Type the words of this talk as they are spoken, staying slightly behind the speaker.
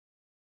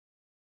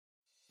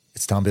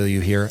It's Tom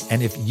Bilyeu here.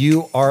 And if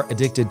you are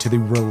addicted to the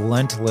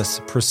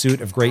relentless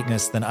pursuit of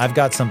greatness, then I've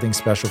got something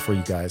special for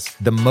you guys.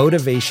 The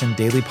Motivation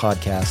Daily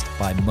Podcast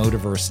by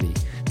Motiversity.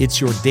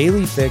 It's your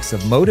daily fix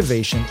of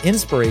motivation,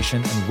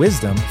 inspiration, and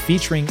wisdom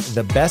featuring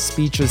the best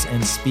speeches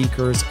and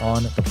speakers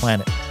on the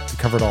planet. We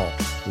cover it all.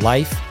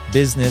 Life,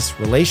 business,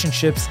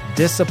 relationships,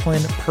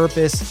 discipline,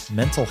 purpose,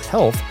 mental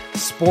health,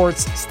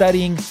 sports,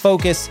 studying,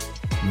 focus,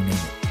 you name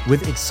it.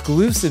 With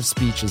exclusive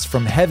speeches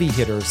from heavy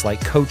hitters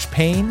like Coach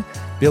Payne,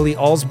 Billy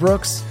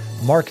Alsbrooks,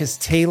 Marcus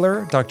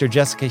Taylor, Dr.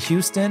 Jessica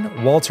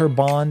Houston, Walter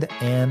Bond,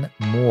 and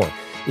more.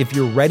 If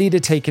you're ready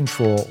to take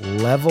control,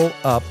 level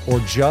up, or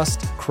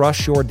just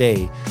crush your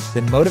day,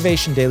 then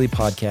Motivation Daily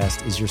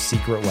Podcast is your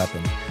secret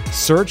weapon.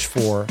 Search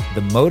for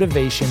the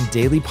Motivation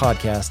Daily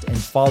Podcast and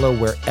follow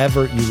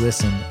wherever you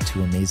listen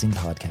to amazing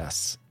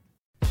podcasts.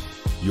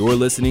 You're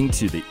listening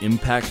to the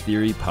Impact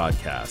Theory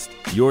Podcast,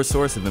 your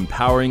source of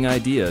empowering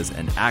ideas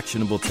and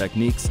actionable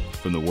techniques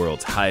from the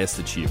world's highest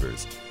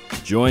achievers.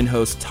 Join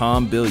host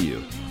Tom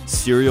Bilyeu,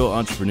 serial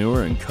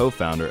entrepreneur and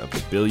co-founder of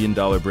the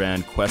billion-dollar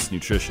brand Quest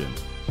Nutrition,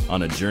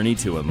 on a journey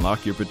to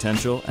unlock your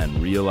potential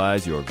and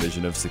realize your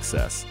vision of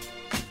success.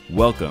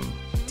 Welcome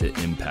to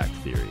Impact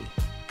Theory.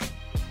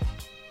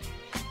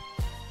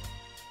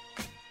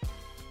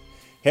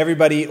 Hey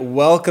everybody,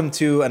 welcome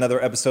to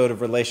another episode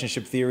of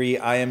Relationship Theory.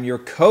 I am your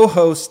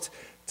co-host,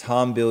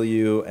 Tom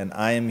Bilyeu, and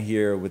I am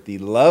here with the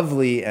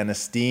lovely and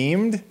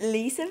esteemed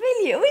Lisa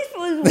Bilyeu. It always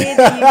feels weird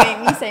that you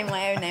make me say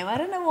my own name. I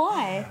don't know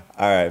why.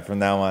 All right, from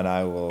now on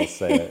I will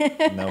say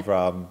it. No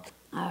problem.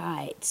 All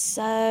right,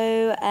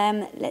 so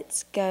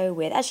let's go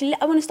with... Actually,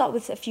 I want to start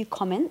with a few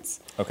comments.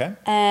 Okay.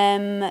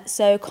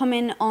 So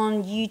comment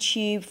on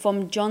YouTube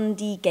from John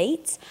D.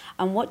 Gates.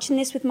 I'm watching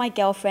this with my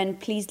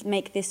girlfriend. Please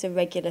make this a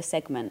regular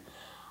segment.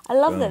 I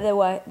love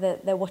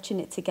that they're watching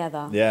it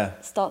together. Yeah.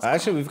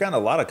 Actually, we've gotten a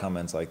lot of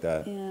comments like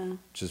that. Yeah.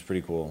 Which is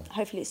pretty cool.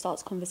 Hopefully it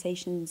starts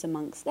conversations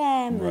amongst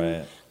them.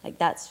 Right. And,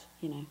 that's,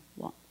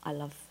 what I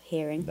love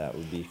hearing. That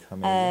would be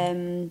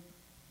amazing.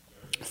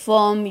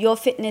 From Your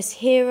Fitness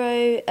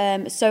Hero,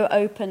 So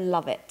Open,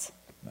 Love It.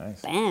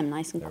 Nice. Bam,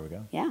 nice and there we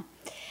go. Yeah.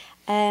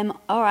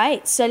 All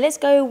right, so let's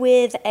go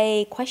with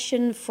a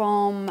question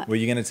from... Were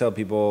you going to tell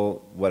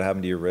people what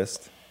happened to your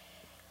wrist?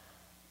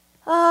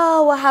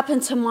 Oh, what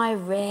happened to my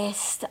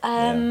wrist?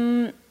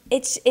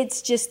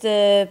 It's just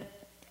I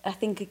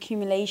think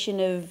accumulation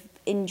of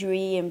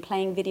injury and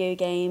playing video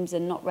games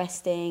and not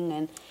resting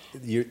and...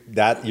 You're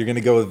going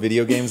to go with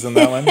video games on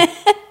that one?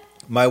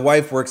 My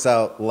wife works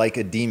out like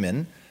a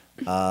demon.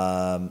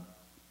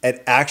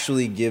 It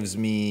actually gives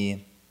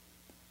me,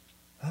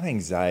 not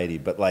anxiety,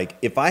 but like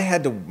if I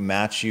had to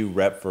match you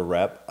rep for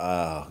rep,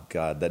 oh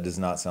God, that does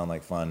not sound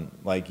like fun.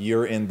 Like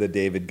you're in the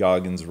David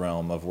Goggins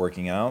realm of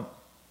working out,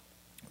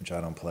 which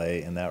I don't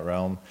play in that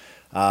realm,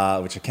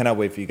 which I cannot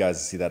wait for you guys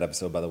to see that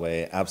episode, by the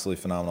way.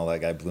 Absolutely phenomenal.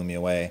 That guy blew me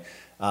away.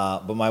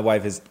 But my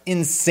wife is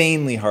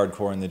insanely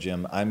hardcore in the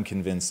gym. I'm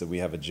convinced that we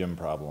have a gym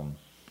problem.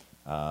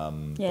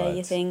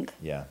 you think?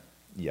 Yeah.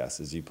 Yes,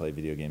 as you play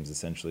video games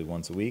essentially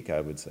once a week,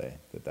 I would say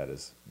that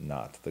is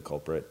not the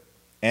culprit.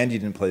 And you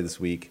didn't play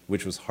this week,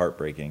 which was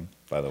heartbreaking,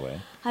 by the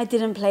way. I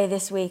didn't play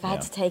this week. I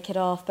had to take it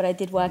off, but I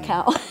did work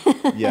out.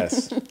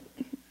 Yes.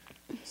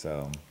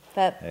 So,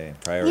 but hey,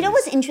 priorities. You know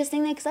what's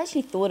interesting, though? Because I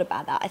actually thought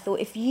about that. I thought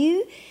if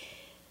you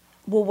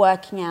were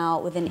working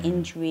out with an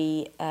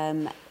injury,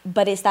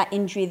 but it's that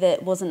injury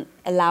that wasn't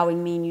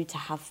allowing me and you to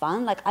have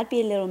fun, like I'd be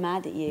a little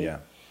mad at you. Yeah.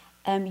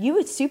 You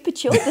were super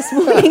chilled this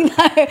morning,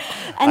 though.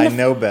 And I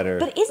know better.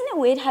 But isn't it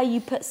weird how you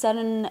put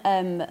certain,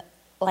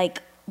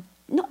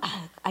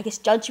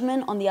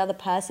 judgment on the other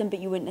person, but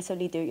you wouldn't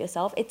necessarily do it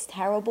yourself? It's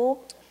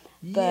terrible.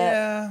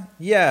 But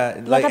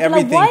yeah. Like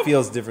everything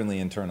feels differently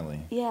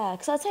internally. Yeah,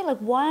 because I'd say,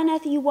 why on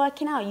earth are you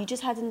working out? You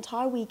just had an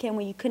entire weekend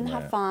where you couldn't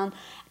have fun,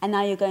 and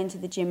now you're going to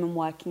the gym and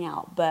working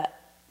out. But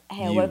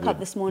hey, I woke up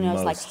this morning, I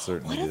was like,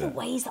 what are the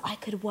ways that I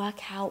could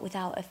work out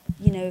without,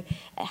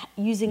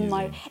 using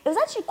my... It was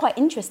actually quite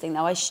interesting,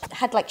 though. I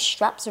had,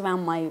 straps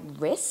around my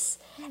wrists,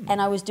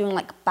 and I was doing,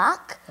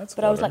 back, That's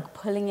but clever. I was,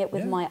 pulling it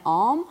with my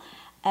arm.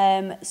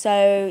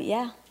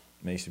 Yeah.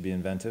 Makes you be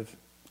inventive.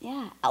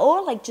 Yeah.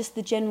 Or, just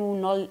the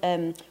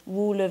general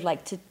rule of,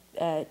 to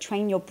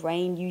train your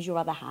brain, use your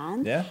other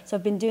hand. Yeah. So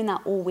I've been doing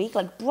that all week.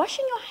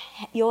 Brushing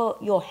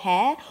your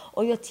hair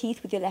or your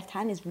teeth with your left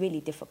hand is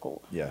really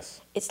difficult.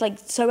 Yes. It's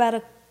so out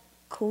of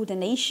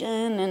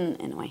coordination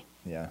and anyway.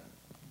 Yeah.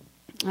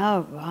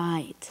 All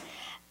right.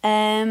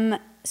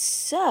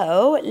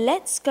 So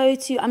let's go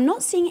to... I'm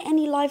not seeing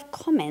any live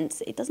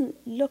comments. It doesn't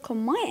look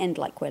on my end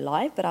like we're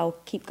live, but I'll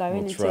keep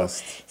going until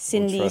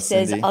Cindy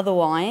says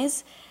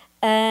otherwise.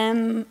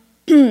 All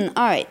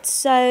right,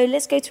 so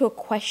let's go to a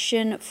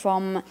question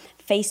from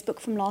Facebook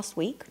from last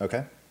week.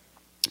 Okay.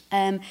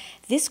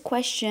 This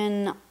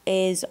question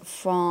is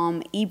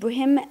from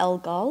Ibrahim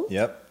El-Gal.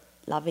 Yep.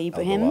 Love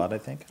Ibrahim. El-Galad, I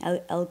think.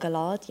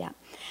 El-Galad, yeah.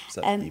 What's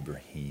up,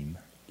 Ibrahim?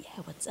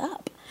 Yeah, what's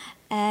up?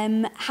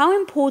 How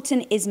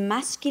important is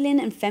masculine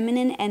and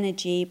feminine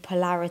energy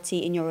polarity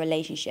in your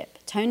relationship?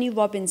 Tony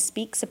Robbins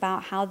speaks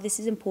about how this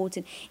is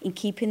important in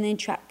keeping the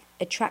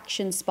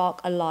attraction spark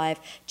alive,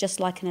 just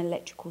like an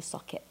electrical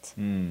socket.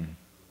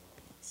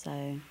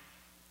 So...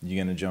 You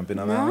going to jump in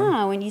on that one? No,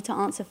 I want you to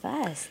answer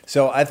first.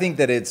 So I think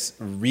that it's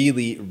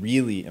really,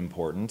 really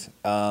important.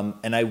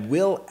 And I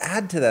will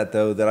add to that,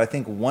 though, that I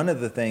think one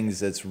of the things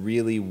that's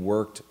really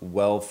worked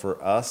well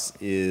for us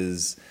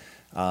is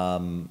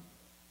I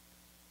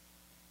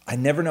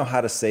never know how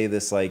to say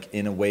this like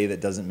in a way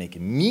that doesn't make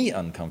me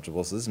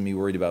uncomfortable. So this is me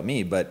worried about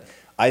me. But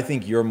I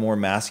think you're more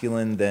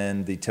masculine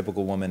than the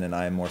typical woman, and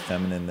I am more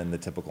feminine than the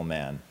typical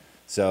man.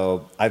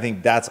 So I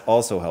think that's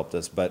also helped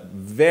us, but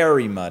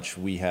very much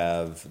we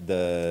have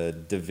the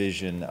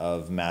division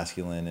of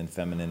masculine and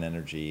feminine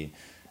energy.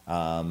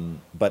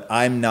 But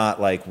I'm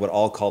not like what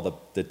I'll call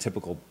the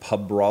typical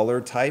pub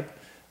brawler type.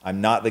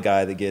 I'm not the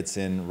guy that gets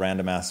in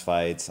random ass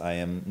fights. I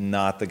am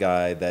not the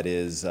guy that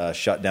is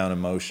shut down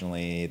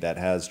emotionally, that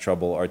has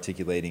trouble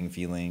articulating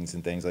feelings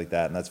and things like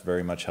that. And that's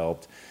very much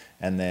helped.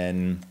 And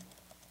then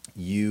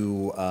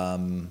you...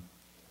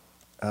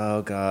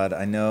 oh, God,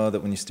 I know that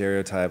when you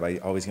stereotype, I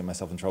always get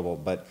myself in trouble,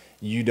 but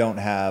you don't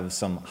have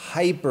some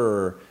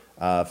hyper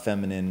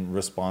feminine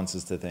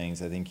responses to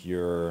things. I think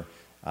you're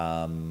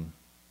a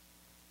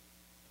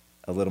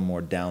little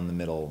more down the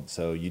middle,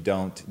 so you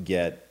don't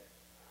get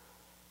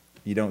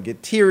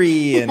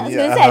teary and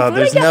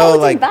there's no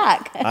like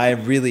back. I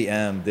really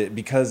am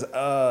because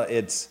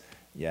it's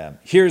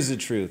here's the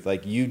truth,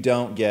 like you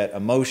don't get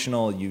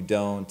emotional, you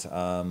don't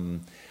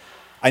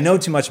I know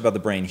too much about the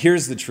brain.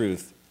 Here's the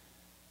truth.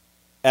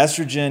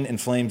 Estrogen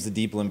inflames the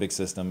deep limbic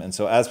system, and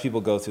so as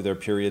people go through their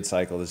period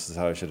cycle, this is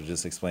how I should have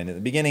just explained it at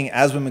the beginning,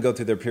 as women go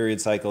through their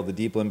period cycle, the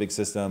deep limbic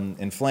system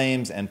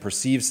inflames and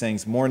perceives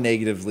things more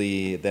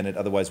negatively than it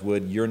otherwise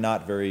would. You're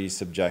not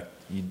you're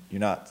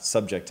not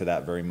subject to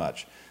that very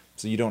much.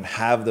 So you don't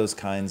have those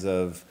kinds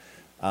of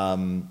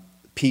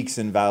peaks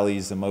and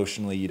valleys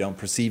emotionally. You don't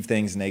perceive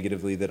things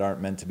negatively that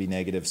aren't meant to be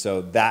negative.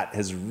 So that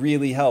has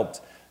really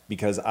helped,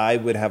 because I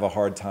would have a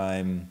hard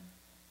time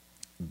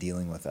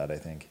dealing with that, I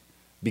think.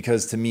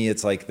 Because to me,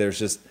 it's like there's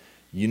just,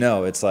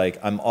 it's like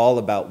I'm all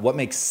about what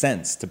makes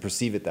sense to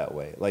perceive it that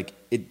way. Like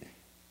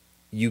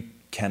you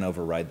can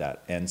override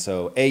that. And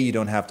so A, you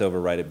don't have to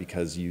override it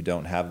because you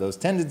don't have those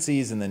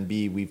tendencies. And then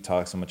B, we've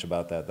talked so much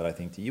about that I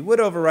think that you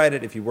would override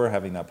it if you were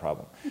having that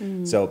problem.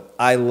 So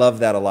I love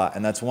that a lot.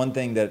 And that's one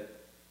thing that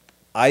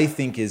I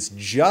think is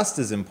just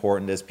as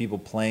important as people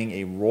playing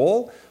a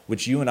role,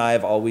 which you and I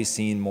have always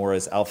seen more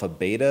as alpha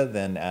beta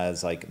than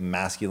as like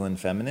masculine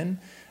feminine.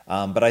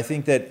 But I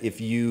think that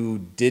if you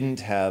didn't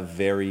have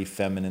very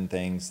feminine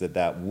things,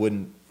 that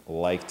wouldn't,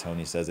 like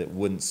Tony says, it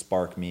wouldn't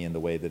spark me in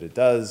the way that it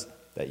does,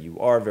 that you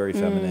are very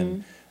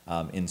feminine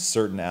in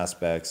certain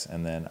aspects,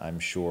 and then I'm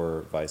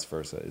sure vice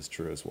versa is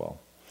true as well.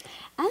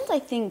 And I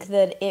think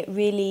that it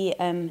really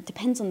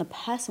depends on the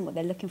person, what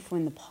they're looking for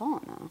in the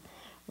partner,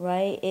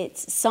 right?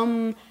 It's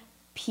some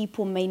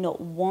people may not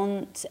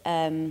want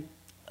a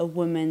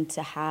woman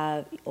to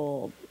have,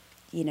 or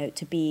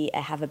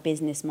have a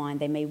business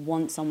mind. They may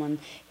want someone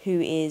who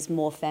is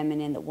more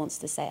feminine, that wants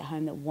to stay at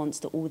home, that wants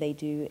to, all they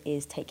do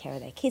is take care of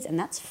their kids, and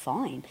that's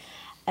fine.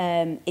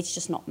 It's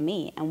just not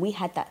me. And we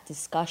had that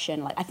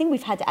discussion. Like, I think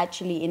we've had it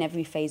actually in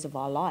every phase of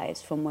our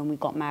lives, from when we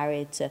got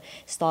married to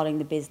starting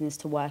the business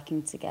to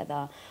working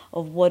together,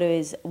 of what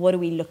are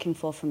we looking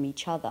for from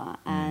each other.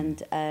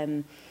 And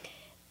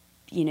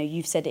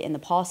you've said it in the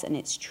past, and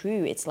it's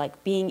true. It's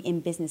like being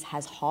in business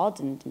has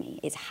hardened me.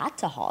 It's had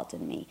to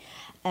harden me.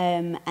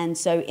 And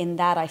so in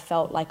that, I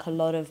felt like a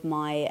lot of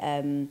my,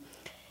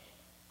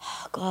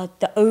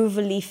 the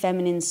overly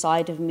feminine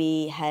side of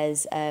me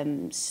has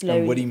slowly...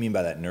 And what do you mean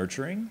by that?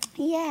 Nurturing?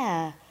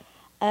 Yeah.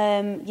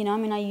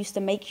 I used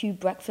to make you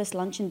breakfast,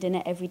 lunch, and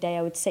dinner every day.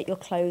 I would set your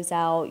clothes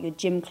out, your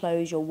gym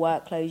clothes, your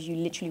work clothes. You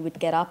literally would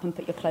get up and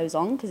put your clothes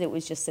on because it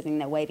was just sitting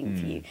there waiting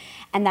for you.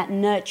 And that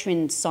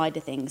nurturing side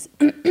of things,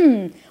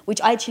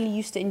 which I actually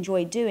used to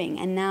enjoy doing.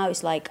 And now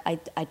it's like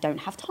I don't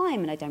have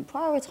time and I don't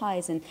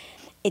prioritize, and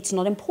it's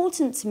not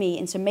important to me.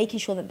 And so making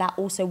sure that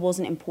also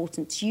wasn't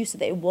important to you, so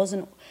that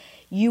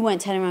you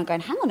weren't turning around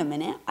going, hang on a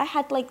minute, I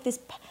had like this...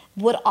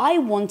 what I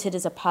wanted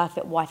as a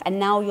perfect wife, and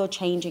now you're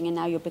changing, and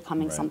now you're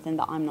becoming something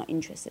that I'm not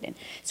interested in.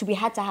 So we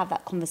had to have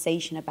that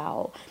conversation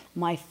about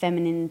my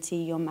femininity,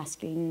 your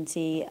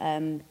masculinity,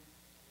 and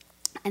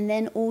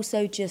then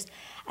also just,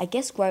 I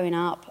guess growing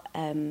up,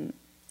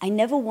 I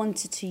never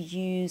wanted to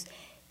use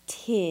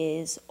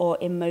tears or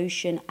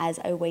emotion as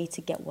a way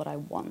to get what I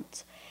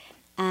want.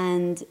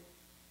 And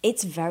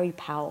it's very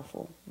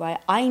powerful, right?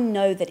 I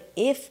know that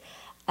if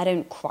I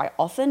don't cry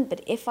often,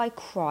 but if I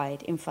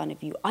cried in front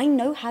of you, I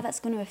know how that's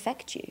going to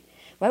affect you,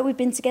 right? We've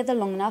been together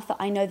long enough that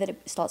I know that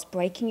it starts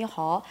breaking your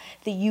heart,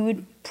 that you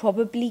would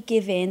probably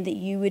give in, that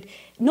you would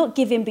not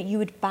give in, but you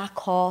would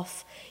back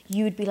off.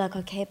 You would be like,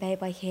 okay,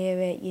 babe, I hear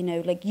it.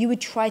 Like you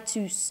would try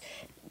to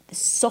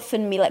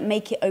soften me, like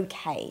make it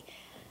okay.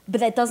 But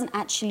that doesn't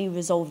actually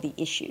resolve the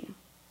issue.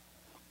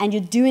 And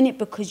you're doing it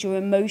because your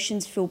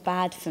emotions feel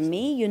bad for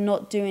me. You're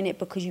not doing it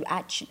because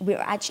we're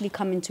actually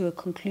coming to a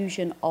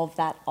conclusion of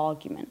that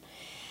argument.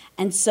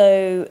 And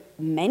so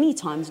many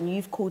times, and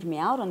you've called me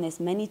out on this,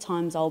 many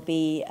times I'll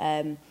be,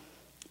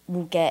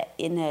 we'll get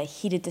in a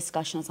heated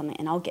discussion or something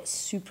and I'll get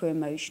super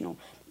emotional,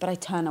 but I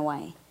turn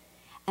away.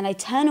 And I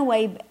turn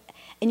away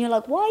and you're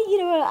like, why? You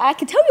know, I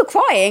can tell you're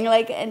crying.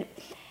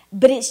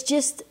 But it's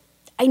just,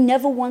 I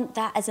never want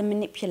that as a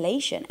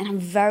manipulation. And I'm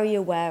very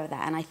aware of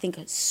that. And I think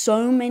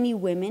so many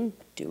women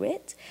do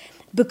it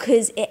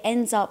because it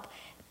ends up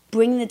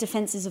bringing the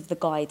defenses of the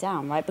guy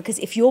down, right? Because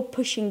if you're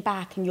pushing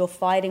back and you're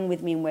fighting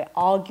with me and we're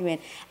arguing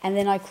and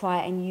then I cry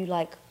and you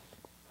like,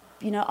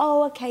 you know,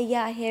 oh, okay,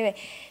 yeah, I hear it.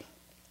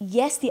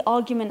 Yes, the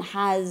argument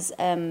has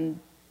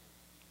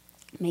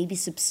maybe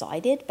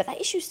subsided, but that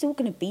issue's still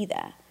going to be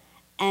there.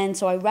 And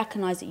so I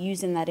recognize that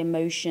using that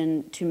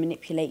emotion to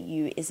manipulate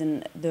you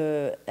isn't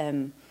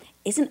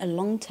a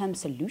long-term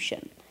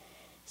solution.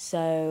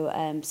 So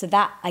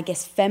that, I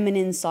guess,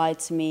 feminine side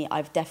to me,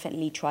 I've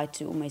definitely tried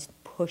to almost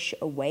push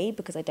away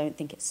because I don't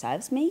think it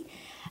serves me.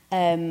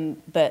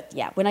 But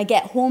yeah, when I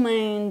get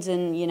hormones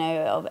and, you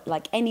know,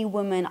 like any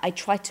woman, I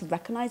try to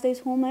recognize those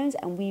hormones.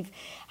 And we've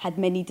had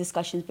many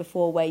discussions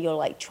before where you're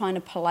like trying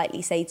to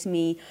politely say to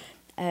me,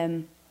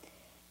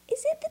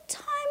 is it the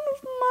time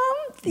of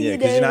month? Yeah,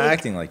 because you're not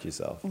acting like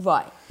yourself.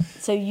 Right.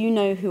 So you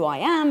know who I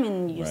am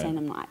and you're saying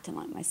I'm not acting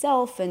like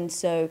myself. And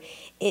so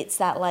it's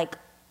that like,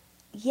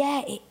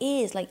 yeah, it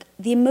is. Like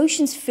the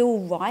emotions feel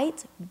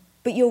right,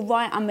 but you're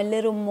right, I'm a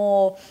little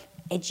more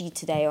edgy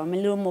today, or I'm a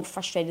little more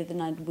frustrated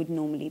than I would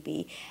normally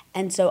be.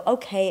 And so,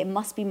 okay, it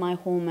must be my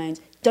hormones.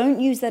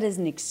 Don't use that as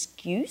an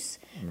excuse,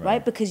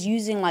 right? Because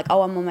using like,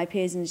 oh, I'm on my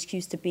period as an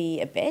excuse to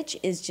be a bitch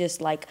is just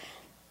like,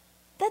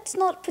 that's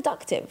not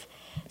productive.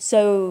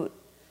 So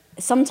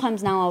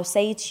sometimes now I'll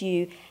say to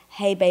you,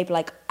 hey, babe,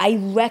 like I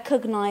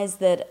recognize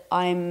that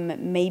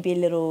I'm maybe a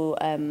little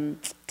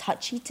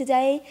touchy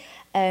today.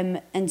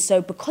 And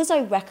so because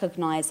I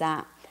recognize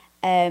that,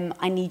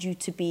 I need you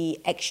to be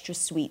extra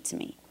sweet to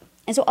me.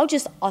 And so I'll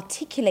just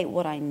articulate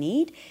what I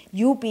need.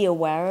 You'll be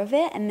aware of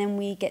it. And then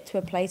we get to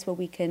a place where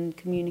we can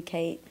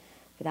communicate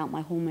without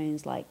my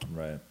hormones like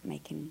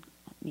making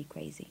me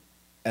crazy.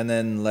 And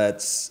then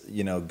let's,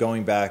 you know,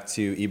 going back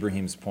to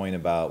Ibrahim's point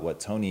about what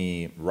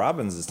Tony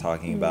Robbins is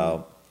talking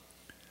about,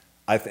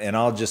 and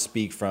I'll just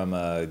speak from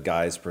a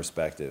guy's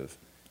perspective.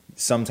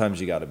 Sometimes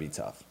you got to be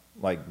tough.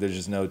 Like, there's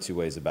just no two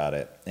ways about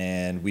it.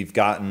 And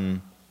I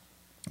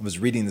was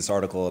reading this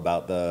article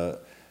about this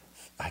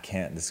is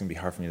going to be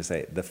hard for me to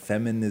say, the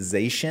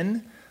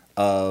feminization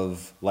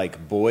of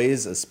like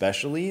boys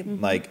especially.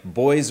 Like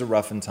boys are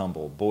rough and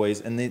tumble. Boys,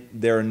 and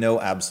there are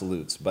no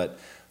absolutes, but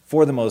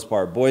for the most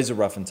part, boys are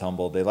rough and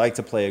tumble. They like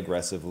to play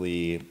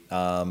aggressively.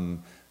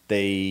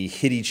 They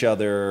hit each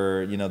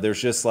other. You know,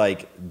 there's just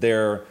like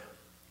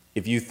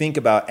if you think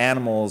about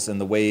animals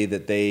and the way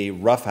that they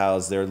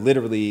roughhouse, they're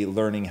literally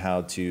learning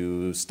how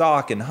to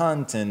stalk and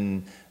hunt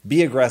and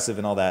be aggressive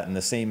and all that. And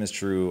the same is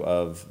true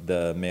of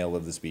the male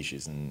of the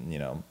species. And, you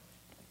know,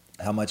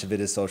 how much of it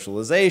is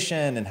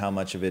socialization and how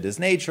much of it is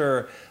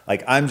nature.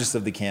 Like, I'm just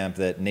of the camp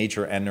that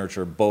nature and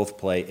nurture both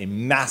play a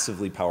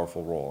massively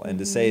powerful role. And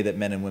to say that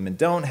men and women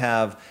don't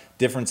have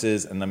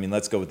differences, and I mean,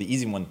 let's go with the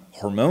easy one,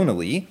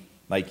 hormonally.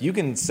 Like, you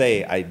can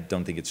say, I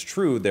don't think it's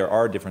true, there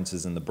are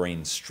differences in the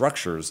brain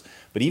structures,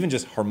 but even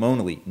just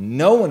hormonally,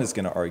 no one is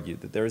going to argue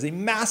that there is a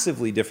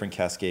massively different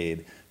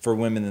cascade for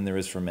women than there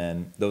is for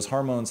men. Those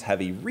hormones have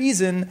a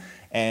reason,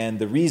 and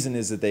the reason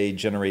is that they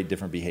generate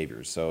different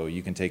behaviors. So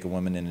you can take a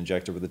woman and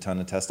inject her with a ton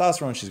of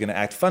testosterone, she's going to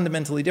act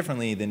fundamentally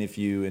differently than if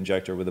you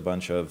inject her with a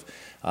bunch of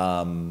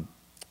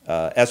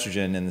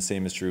estrogen, and the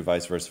same is true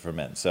vice versa for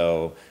men.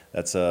 So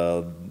that's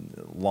a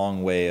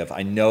long way of,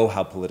 I know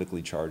how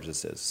politically charged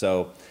this is.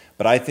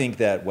 But I think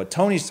that what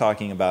Tony's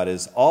talking about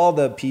is, all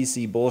the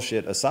PC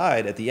bullshit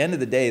aside, at the end of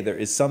the day, there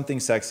is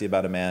something sexy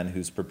about a man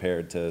who's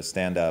prepared to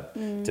stand up,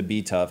 to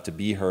be tough, to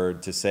be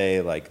heard, to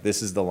say, like,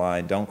 this is the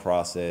line, don't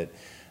cross it.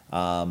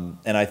 And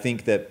I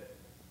think that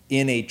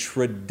in a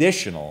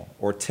traditional,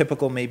 or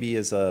typical maybe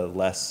is a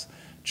less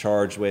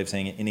charged way of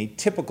saying it, in a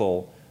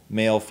typical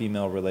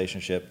male-female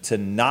relationship, to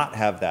not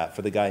have that,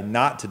 for the guy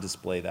not to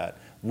display that,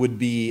 would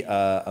be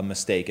a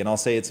mistake. And I'll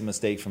say it's a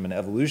mistake from an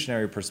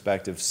evolutionary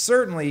perspective,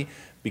 certainly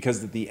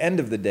because at the end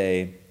of the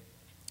day,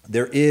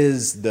 there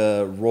is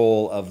the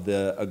role of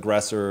the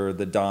aggressor,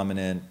 the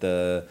dominant,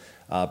 the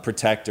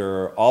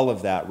protector, all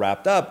of that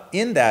wrapped up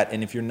in that.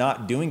 And if you're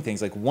not doing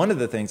things, like one of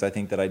the things I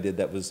think that I did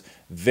that was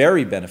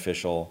very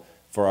beneficial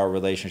for our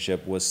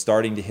relationship was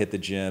starting to hit the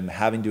gym,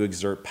 having to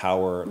exert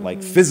power,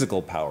 like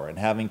physical power, and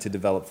having to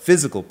develop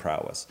physical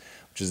prowess,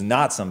 which is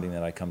not something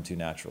that I come to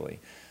naturally.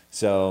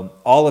 So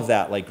all of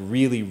that like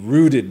really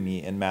rooted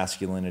me in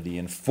masculinity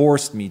and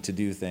forced me to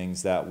do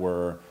things that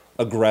were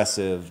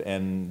aggressive,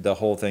 and the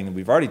whole thing that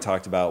we've already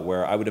talked about,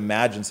 where I would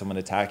imagine someone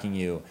attacking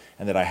you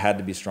and that I had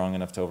to be strong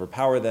enough to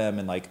overpower them,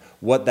 and like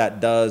what that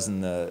does,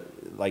 and the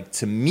like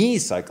to me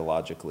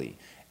psychologically,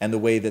 and the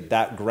way that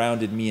that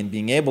grounded me in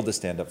being able to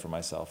stand up for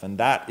myself. And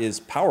that is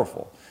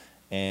powerful.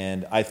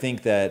 And I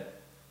think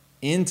that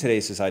in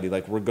today's society,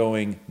 like, we're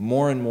going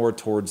more and more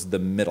towards the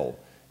middle.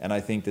 And I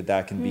think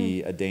that can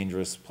be a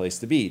dangerous place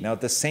to be. Now,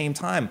 at the same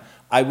time,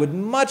 I would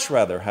much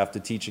rather have to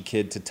teach a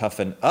kid to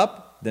toughen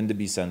up than to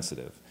be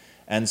sensitive.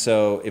 And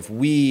so if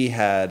we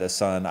had a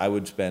son, I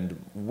would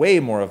spend way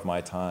more of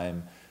my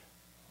time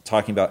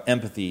talking about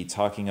empathy,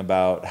 talking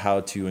about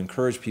how to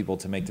encourage people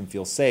to make them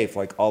feel safe,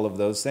 like all of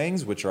those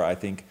things, which are, I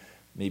think,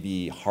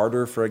 maybe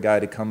harder for a guy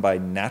to come by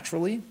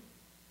naturally.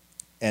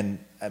 And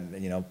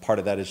part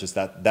of that is just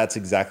that's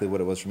exactly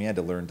what it was for me. I had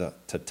to learn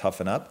to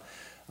toughen up.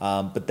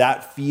 But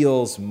that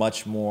feels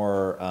much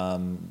more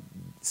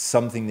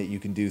something that you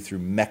can do through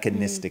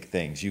mechanistic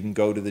things. You can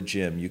go to the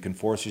gym. You can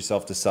force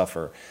yourself to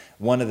suffer.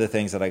 One of the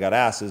things that I got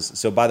asked is,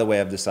 so by the way,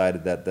 I've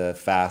decided that the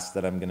fast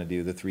that I'm going to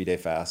do, the 3-day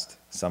fast,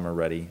 summer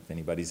ready, if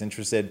anybody's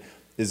interested,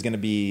 is going to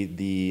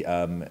be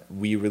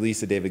we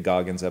release a David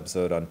Goggins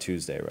episode on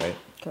Tuesday, right?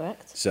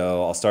 Correct.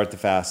 So I'll start the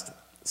fast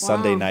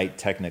Sunday night,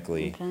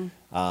 technically. Okay.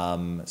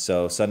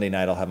 So Sunday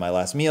night I'll have my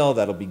last meal.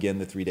 That'll begin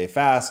the 3-day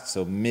fast.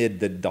 So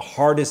the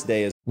hardest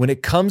day is. When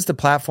it comes to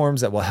platforms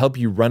that will help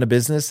you run a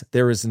business,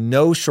 there is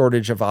no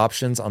shortage of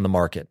options on the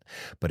market.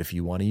 But if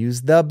you want to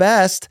use the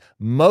best,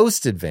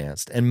 most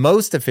advanced, and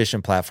most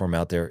efficient platform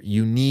out there,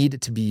 you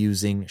need to be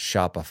using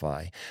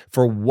Shopify.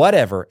 For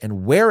whatever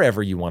and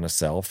wherever you want to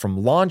sell,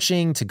 from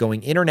launching to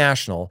going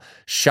international,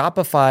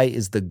 Shopify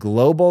is the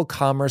global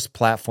commerce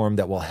platform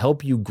that will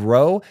help you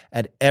grow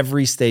at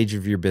every stage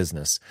of your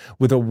business.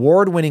 With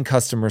award-winning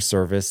customer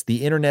service,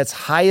 the internet's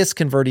highest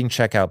converting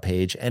checkout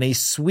page, and a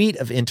suite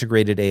of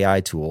integrated AI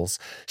tools,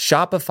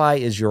 Shopify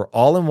is your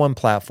all-in-one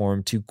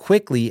platform to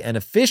quickly and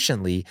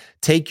efficiently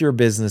take your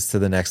business to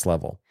the next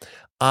level.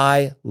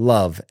 I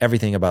love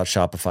everything about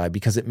Shopify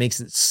because it makes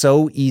it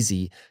so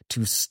easy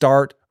to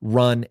start,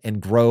 run, and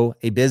grow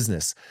a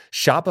business.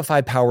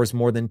 Shopify powers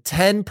more than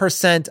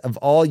 10% of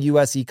all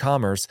US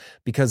e-commerce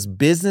because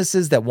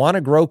businesses that want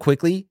to grow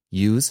quickly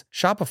use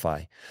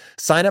Shopify.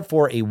 Sign up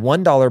for a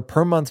 $1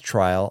 per month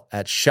trial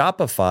at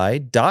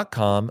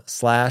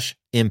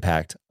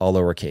shopify.com/impact, all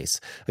lowercase.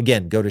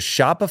 Again, go to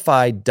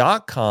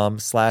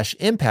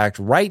shopify.com/impact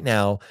right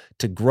now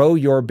to grow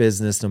your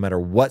business no matter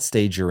what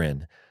stage you're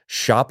in.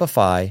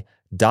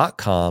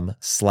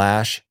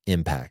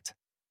 Shopify.com/impact.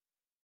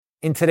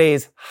 In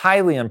today's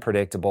highly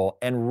unpredictable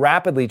and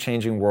rapidly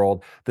changing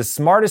world, the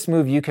smartest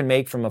move you can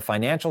make from a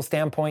financial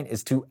standpoint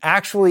is to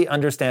actually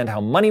understand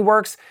how money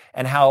works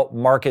and how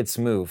markets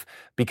move.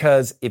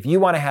 Because if you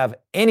want to have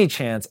any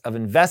chance of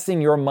investing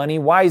your money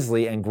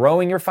wisely and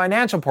growing your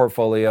financial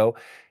portfolio,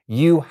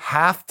 you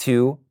have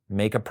to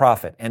make a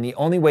profit. And the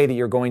only way that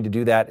you're going to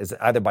do that is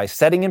either by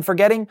setting and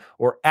forgetting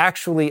or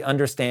actually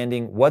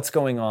understanding what's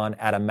going on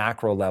at a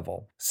macro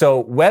level. So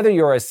whether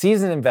you're a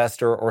seasoned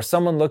investor or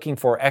someone looking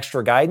for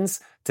extra guidance,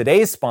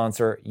 today's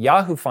sponsor,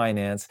 Yahoo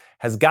Finance,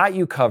 has got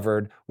you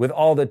covered with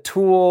all the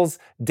tools,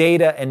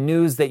 data, and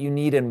news that you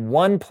need in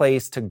one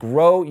place to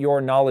grow your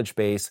knowledge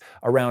base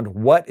around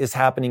what is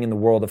happening in the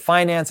world of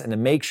finance and to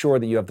make sure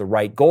that you have the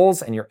right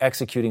goals and you're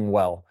executing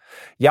well.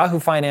 Yahoo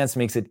Finance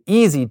makes it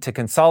easy to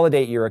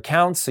consolidate your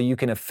accounts so you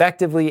can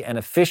effectively and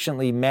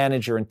efficiently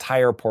manage your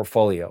entire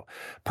portfolio.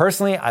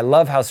 Personally, I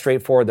love how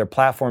straightforward their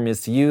platform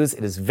is to use.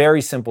 It is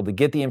very simple to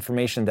get the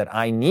information that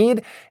I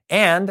need,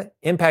 and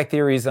Impact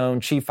Theory's own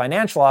chief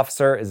financial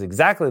officer is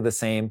exactly the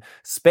same,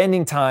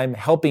 spending time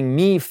helping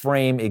me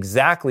frame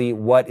exactly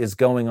what is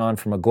going on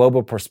from a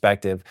global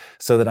perspective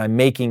so that I'm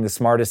making the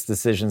smartest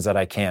decisions that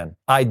I can.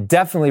 I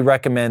definitely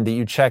recommend that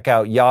you check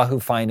out Yahoo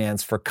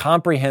Finance for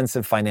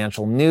comprehensive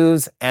financial news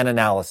and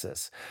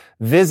analysis.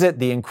 Visit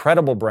the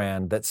incredible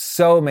brand that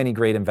so many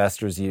great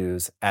investors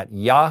use at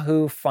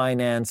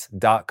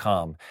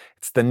yahoofinance.com.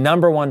 It's the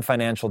 #1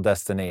 financial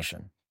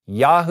destination,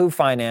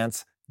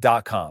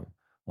 yahoofinance.com.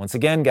 Once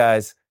again,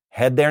 guys,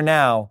 head there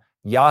now,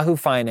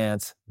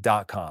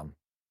 yahoofinance.com.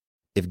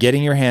 If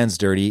getting your hands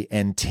dirty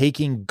and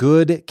taking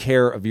good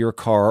care of your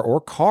car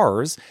or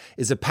cars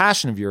is a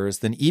passion of yours,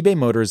 then eBay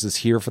Motors is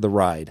here for the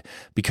ride.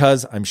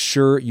 Because I'm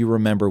sure you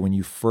remember when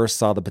you first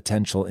saw the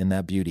potential in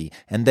that beauty.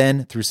 And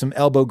then through some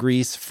elbow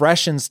grease,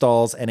 fresh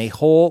installs, and a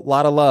whole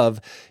lot of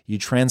love, you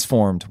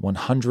transformed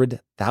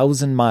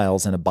 100,000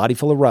 miles and a body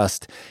full of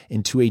rust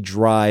into a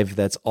drive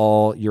that's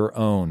all your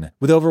own.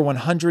 With over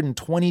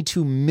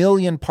 122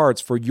 million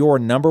parts for your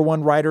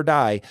 #1 ride or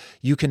die,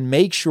 you can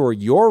make sure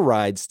your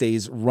ride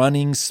stays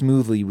running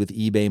smoothly with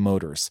eBay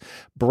Motors.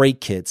 Brake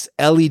kits,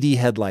 LED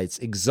headlights,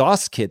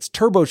 exhaust kits,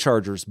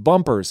 turbochargers,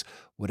 bumpers,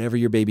 whatever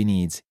your baby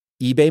needs,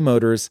 eBay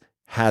Motors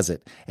has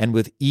it. And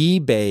with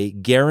eBay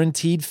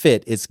Guaranteed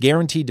Fit, it's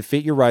guaranteed to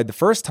fit your ride the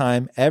first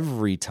time,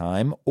 every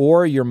time,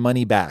 or your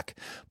money back.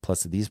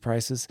 Plus, at these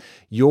prices,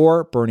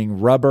 you're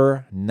burning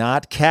rubber,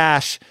 not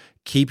cash.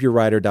 Keep your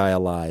ride or die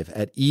alive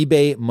at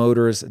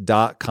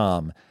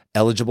ebaymotors.com.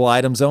 Eligible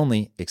items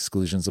only.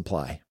 Exclusions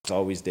apply. It's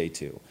always day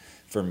 2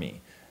 for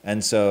me.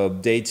 And so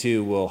day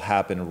 2 will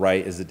happen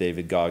right as the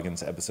David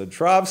Goggins episode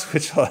drops,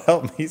 which will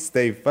help me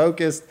stay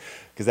focused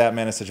because that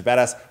man is such a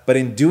badass. But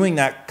in doing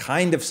that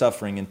kind of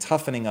suffering and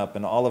toughening up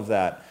and all of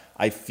that,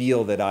 I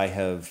feel that I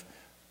have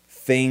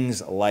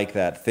things like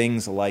that,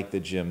 things like the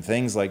gym,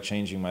 things like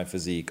changing my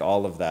physique,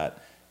 all of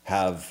that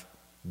have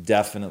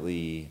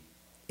definitely,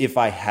 if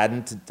I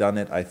hadn't done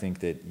it, I think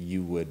that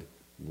you would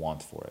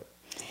want for it.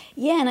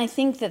 Yeah, and I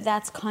think that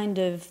that's kind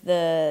of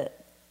the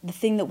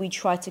thing that we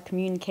try to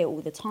communicate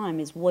all the time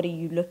is, what are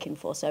you looking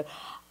for? So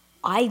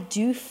I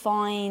do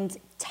find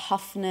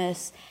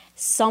toughness,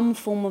 some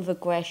form of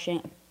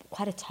aggression,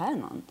 quite a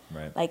turn on.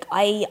 Right. Like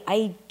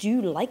I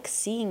do like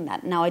seeing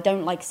that. Now I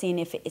don't like seeing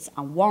if it's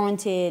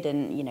unwarranted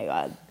and, you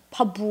know,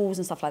 pub rules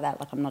and stuff like that.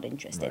 Like, I'm not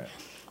interested. Right.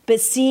 But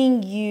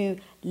seeing you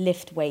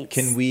lift weights.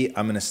 I'm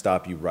going to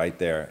stop you right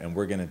there, and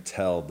we're going to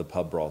tell the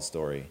pub brawl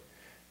story.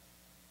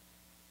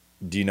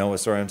 Do you know what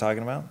story I'm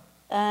talking about?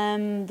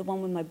 The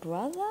one with my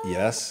brother?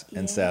 Yes,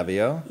 and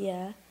Savio.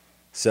 Yeah.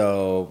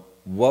 So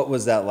what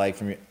was that like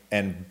from you?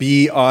 And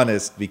be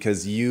honest,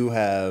 because you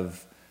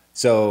have...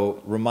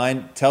 So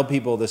tell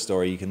people the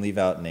story. You can leave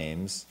out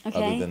names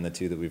other than the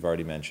two that we've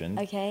already mentioned.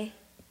 Okay.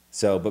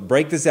 So, but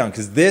break this down,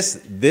 because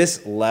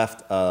this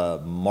left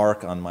a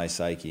mark on my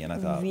psyche, and I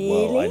thought,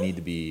 whoa, I need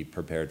to be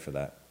prepared for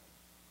that.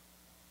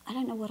 I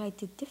don't know what I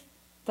did different.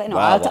 But no,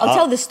 Wow, I'll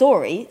tell the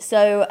story.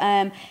 So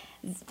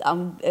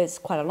it's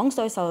quite a long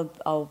story, so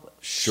I'll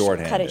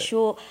cut it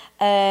short.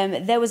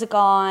 There was a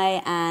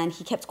guy, and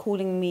he kept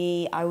calling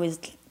me. I was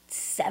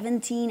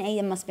 17,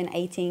 I must have been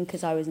 18,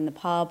 because I was in the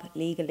pub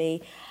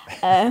legally.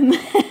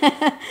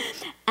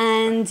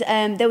 And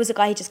there was a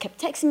guy who just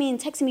kept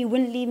texting me,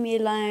 wouldn't leave me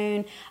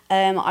alone.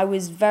 I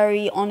was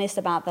very honest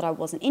about that I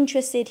wasn't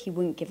interested. He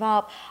wouldn't give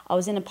up. I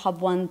was in a pub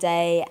one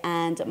day,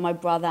 and my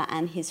brother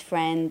and his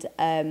friend,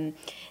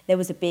 there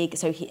was a big,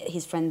 so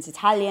his friend's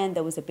Italian,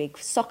 there was a big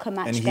soccer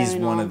match going on. And he's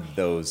one of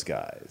those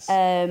guys.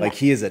 Like,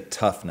 he is a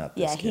tough nut,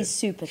 this kid. He's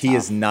super tough. He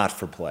is not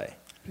for play.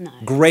 No.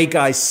 Great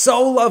guy,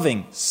 so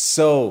loving.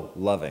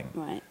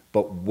 Right.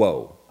 But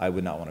whoa, I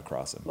would not want to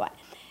cross him. Right.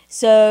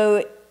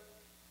 So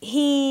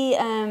he,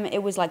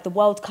 it was like the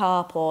World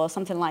Cup or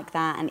something like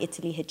that, and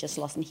Italy had just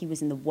lost, and he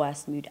was in the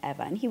worst mood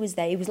ever. And he was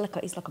there. He's like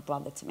a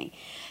brother to me.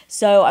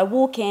 So I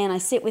walk in, I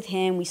sit with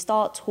him, we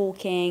start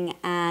talking,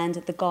 and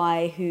the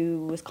guy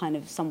who was kind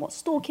of somewhat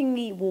stalking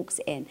me walks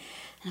in. And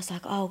I was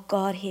like, oh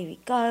God, here he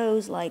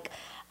goes. Like,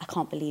 I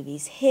can't believe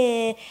he's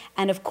here.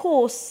 And of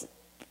course,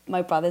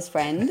 my brother's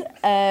friend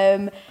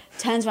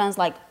turns around and is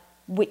like,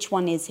 which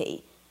one is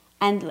he?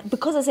 And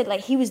because I said,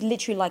 like, he was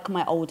literally like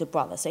my older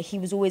brother, so he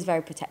was always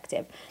very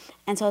protective.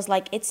 And so I was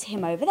like, it's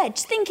him over there.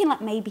 Just thinking,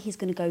 like, maybe he's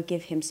going to go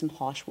give him some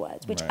harsh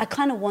words, which I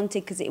kind of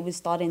wanted, because it was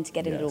starting to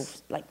get a little,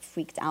 like,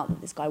 freaked out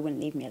that this guy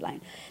wouldn't leave me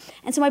alone.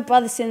 And so my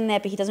brother's sitting there,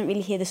 but he doesn't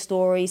really hear the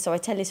story. So I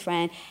tell his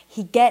friend,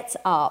 he gets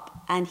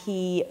up and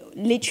he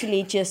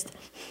literally just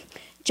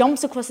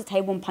jumps across the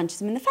table and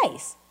punches him in the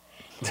face.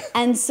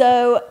 And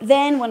so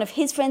then one of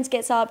his friends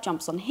gets up,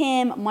 jumps on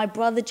him, my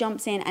brother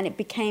jumps in, and it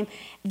became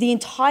the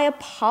entire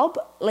pub,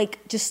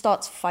 like, just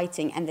starts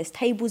fighting, and there's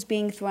tables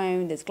being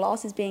thrown, there's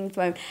glasses being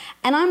thrown,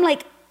 and I'm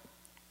like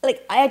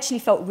I actually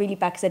felt really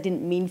bad, because I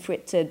didn't mean for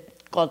it to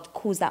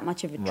cause that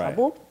much of a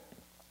trouble.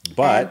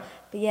 But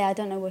yeah, I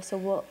don't know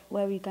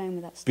where are you going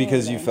with that story?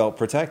 Because you felt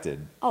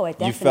protected. Oh, I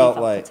definitely felt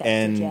protected,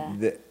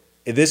 and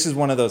this is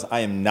one of those,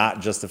 I am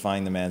not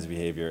justifying the man's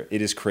behavior.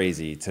 It is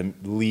crazy to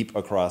leap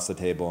across the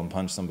table and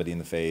punch somebody in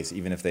the face,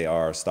 even if they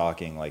are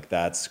stalking. Like,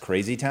 that's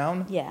crazy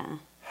town. Yeah.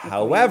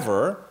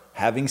 However,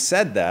 having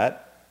said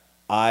that,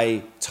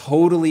 I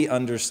totally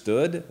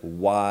understood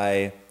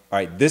why, all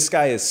right, this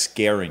guy is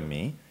scaring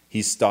me.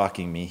 He's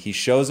stalking me. He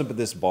shows up at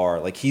this bar.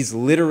 Like, he's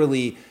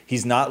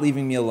not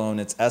leaving me alone.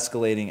 It's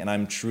escalating, and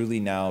I'm truly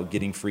now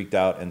getting freaked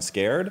out and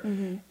scared.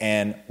 Mm-hmm.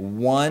 And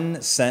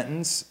one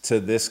sentence to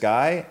this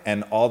guy,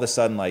 and all of a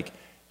sudden, like,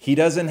 he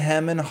doesn't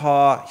hem and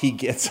haw. He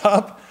gets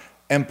up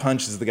and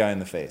punches the guy in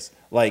the face.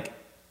 Like,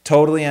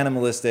 totally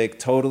animalistic,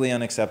 totally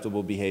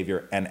unacceptable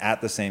behavior, and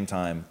at the same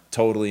time,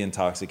 totally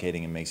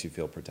intoxicating and makes you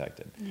feel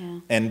protected.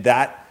 Yeah. And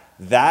that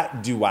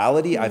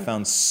duality I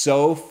found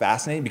so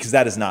fascinating, because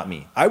that is not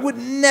me. I would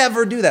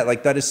never do that.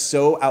 Like, that is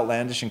so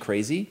outlandish and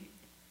crazy.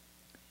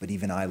 But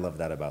even I love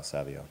that about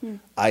Savio.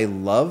 I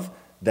love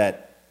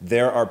that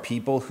there are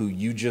people who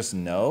you just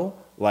know,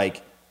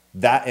 like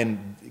that.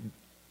 And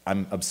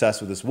I'm obsessed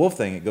with this wolf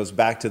thing. It goes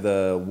back to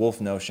the wolf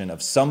notion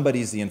of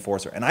somebody's the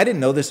enforcer. And I didn't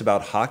know this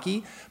about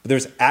hockey, but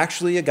there's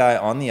actually a guy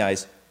on the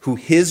ice who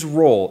his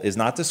role is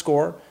not to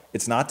score,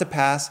 it's not to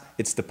pass,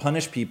 it's to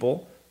punish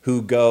people who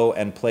go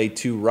and play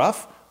too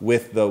rough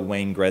with the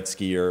Wayne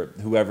Gretzky or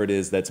whoever it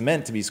is that's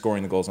meant to be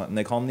scoring the goals, and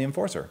they call him the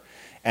enforcer.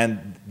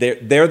 And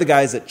they're the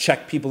guys that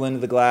check people into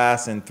the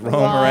glass and throw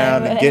them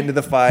around and get into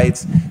the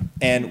fights.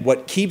 And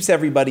what keeps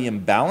everybody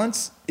in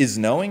balance is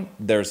knowing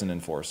there's an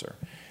enforcer.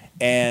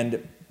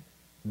 And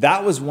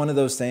that was one of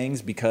those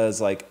things, because,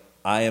 like,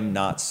 I am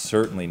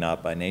certainly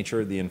not by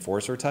nature the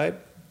enforcer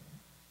type.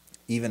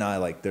 Even I,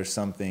 like, there's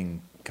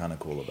something kind of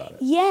cool about it.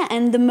 Yeah,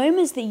 and the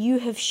moments that you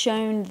have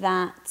shown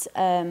that,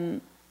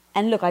 and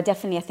look, I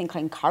think I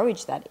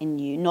encourage that in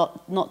you,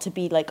 not to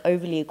be like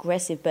overly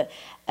aggressive, but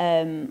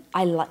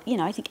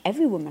I think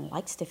every woman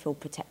likes to feel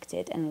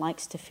protected and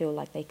likes to feel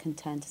like they can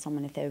turn to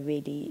someone if they're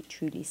really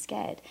truly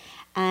scared.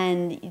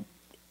 And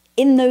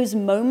in those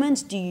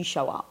moments, do you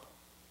show up?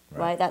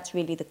 right? That's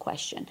really the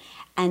question.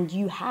 And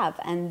you have.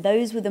 And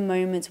those were the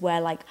moments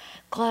where, like,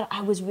 God,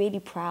 I was really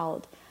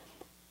proud.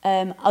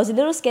 I was a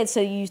little scared.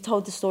 So you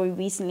told the story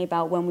recently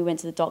about when we went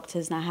to the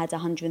doctors and I had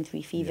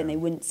 103 fever and they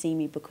wouldn't see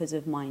me because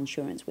of my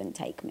insurance wouldn't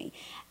take me.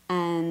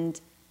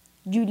 And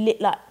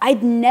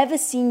I'd never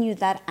seen you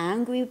that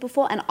angry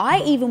before. And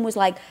I even was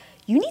like,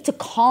 you need to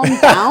calm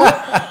down.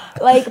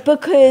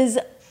 Because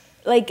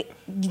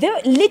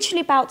they're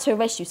literally about to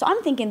arrest you. So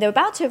I'm thinking they're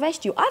about to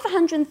arrest you. I have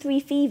 103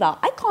 fever.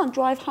 I can't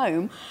drive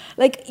home.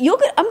 I'm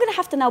going to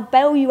have to now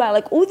bail you out.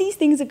 Like, all these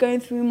things are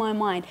going through my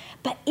mind.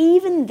 But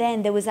even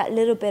then, there was that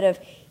little bit of,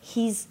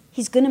 he's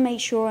going to make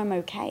sure I'm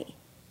okay,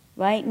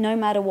 right? No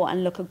matter what.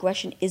 And look,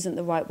 aggression isn't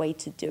the right way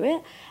to do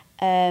it.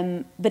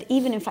 But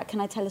even, in fact,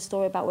 can I tell a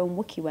story about when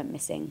Wookie went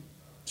missing?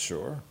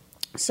 Sure.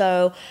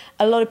 So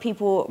a lot of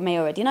people may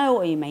already know,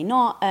 or you may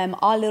not.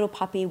 Our little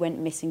puppy went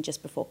missing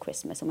just before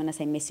Christmas. And when I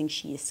say missing,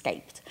 she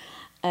escaped.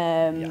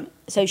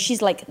 So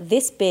she's like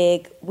this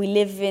big. We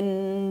live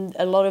in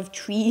a lot of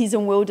trees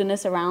and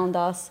wilderness around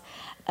us.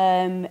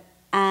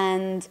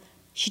 And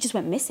she just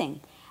went missing.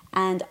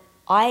 And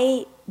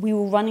we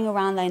were running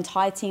around, the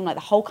entire team, like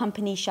the whole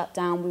company shut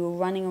down. We were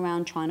running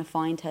around trying to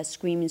find her,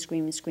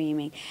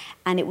 screaming.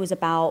 And it was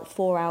about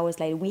 4 hours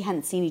later. We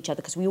hadn't seen each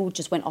other because we all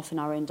just went off in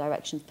our own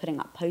directions,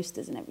 putting up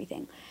posters and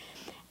everything.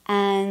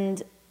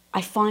 And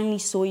I finally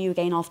saw you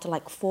again after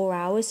like 4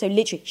 hours. So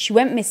literally, she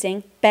went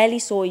missing, barely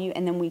saw you,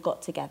 and then we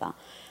got together.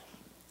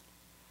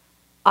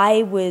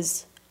 I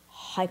was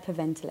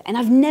hyperventilating. And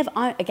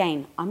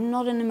I'm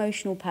not an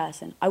emotional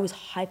person. I was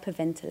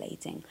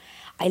hyperventilating.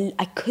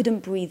 I couldn't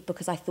breathe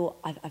because I thought,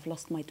 I've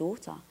lost my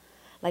daughter.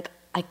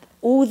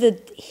 All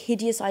the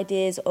hideous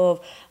ideas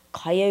of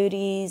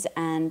coyotes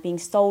and being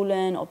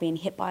stolen or being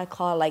hit by a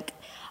car,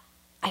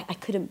 I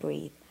couldn't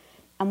breathe.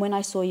 And when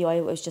I saw you, I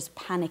was just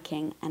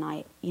panicking, and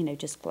I,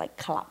 just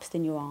collapsed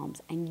in your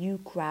arms, and you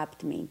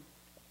grabbed me.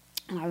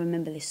 And I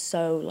remember this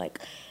so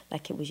like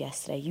it was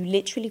yesterday. You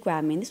literally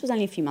grabbed me, and this was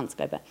only a few months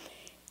ago,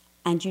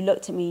 and you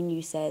looked at me and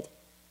you said,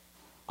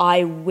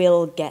 I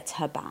will get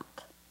her back.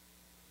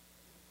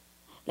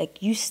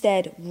 You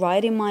stared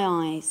right in my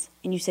eyes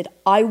and you said,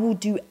 I will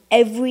do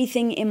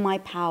everything in my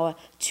power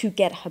to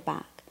get her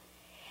back.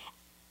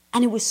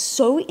 And it was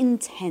so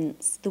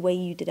intense the way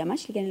you did it. I'm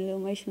actually getting a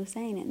little emotional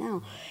saying it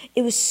now.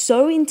 It was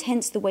so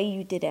intense the way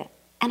you did it.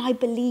 And I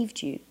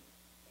believed you.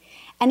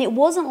 And it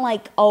wasn't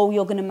like, oh,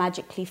 you're going to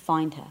magically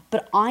find her.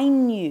 But I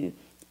knew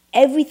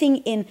everything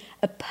in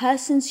a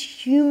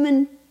person's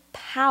human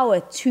power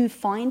to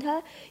find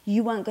her,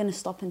 you weren't going to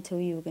stop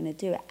until you were going to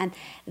do it. And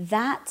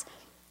that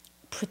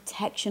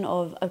protection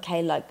of,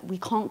 okay, we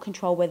can't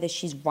control whether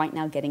she's right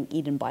now getting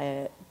eaten by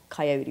a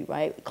coyote,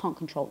 right? We can't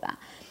control that.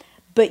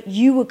 But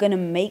you were going to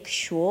make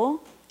sure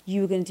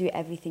you were going to do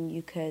everything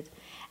you could.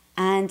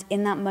 And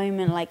in that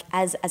moment,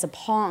 as a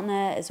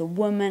partner, as a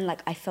woman,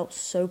 I felt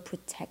so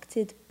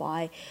protected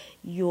by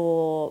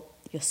your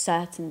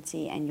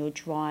certainty and your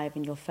drive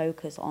and your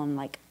focus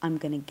on, I'm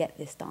going to get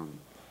this done.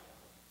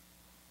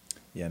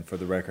 Yeah, and for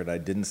the record, I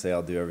didn't say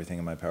I'll do everything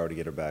in my power to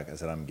get her back. I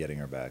said I'm getting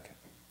her back.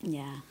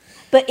 Yeah.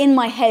 But in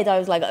my head, I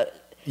was like...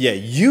 Yeah,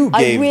 you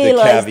gave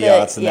the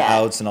caveats and the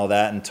outs and all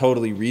that, and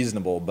totally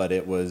reasonable, but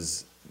it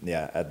was...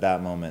 Yeah, at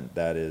that moment,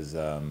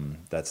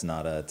 that's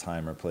not a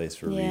time or place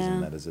for a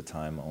reason. That is a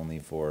time only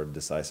for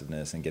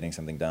decisiveness and getting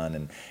something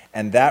done.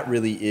 And that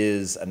really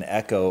is an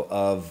echo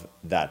of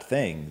that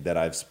thing that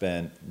I've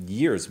spent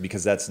years,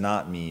 because that's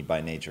not me by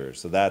nature.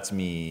 So that's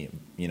me,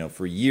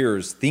 for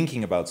years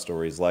thinking about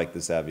stories like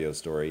the Savio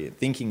story,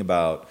 thinking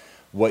about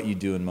what you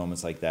do in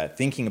moments like that,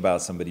 thinking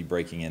about somebody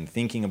breaking in,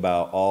 thinking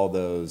about all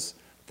those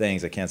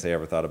things. I can't say I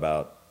ever thought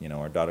about,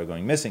 our daughter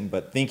going missing,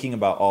 but thinking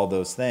about all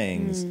those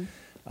things.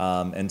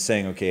 And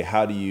saying, okay,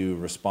 how do you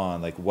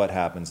respond? What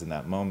happens in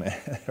that moment?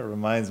 It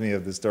reminds me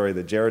of the story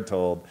that Jared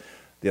told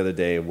the other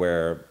day,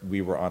 where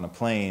we were on a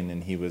plane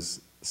and he was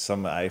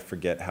I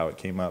forget how it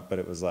came up, but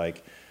it was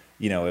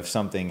if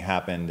something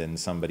happened and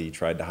somebody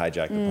tried to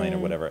hijack the plane or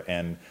whatever.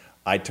 And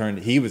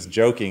he was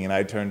joking, and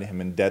I turned to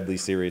him in deadly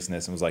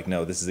seriousness and was like,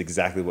 no, this is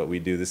exactly what we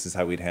do. This is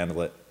how we'd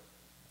handle it.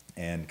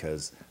 And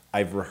because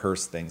I've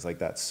rehearsed things like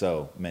that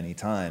so many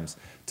times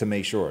to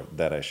make sure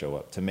that I show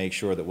up, to make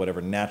sure that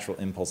whatever natural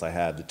impulse I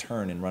have to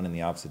turn and run in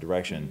the opposite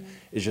direction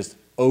is just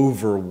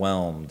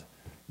overwhelmed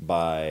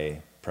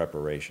by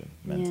preparation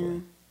mentally.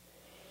 Yeah.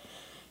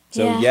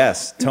 So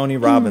yes, Tony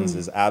Robbins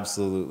is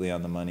absolutely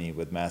on the money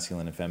with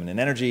masculine and feminine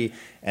energy.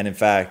 And in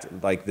fact,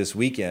 this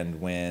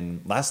weekend,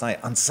 last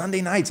night, on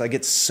Sunday nights, I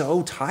get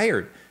so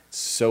tired. It's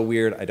so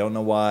weird. I don't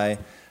know why.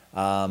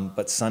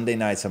 But Sunday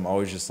nights, I'm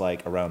always just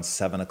around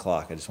 7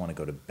 o'clock. I just want to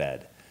go to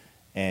bed.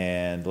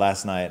 And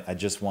last night, I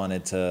just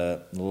wanted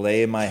to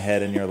lay my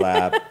head in your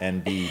lap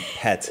and be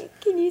pet.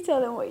 Can you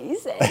tell them what you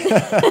said?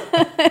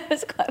 It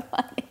was quite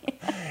funny.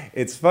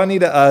 It's funny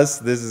to us.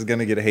 This is going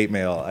to get hate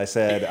mail. I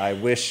said, I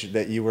wish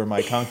that you were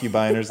my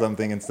concubine or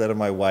something instead of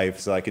my wife,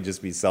 so I could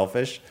just be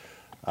selfish.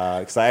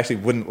 Because I actually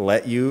wouldn't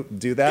let you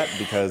do that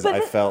because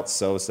I felt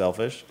so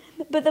selfish.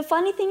 But the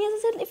funny thing is,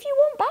 I said, if you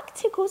want back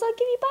tickles, I'll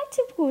give you back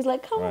tickles.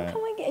 Like, come on.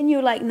 And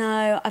you're like,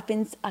 no,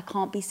 I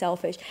can't be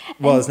selfish.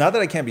 Well, it's not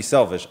that I can't be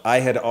selfish. I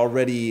had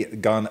already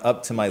gone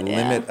up to my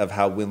limit of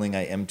how willing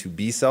I am to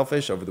be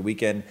selfish over the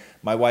weekend.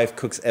 My wife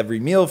cooks every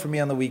meal for me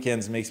on the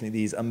weekends, makes me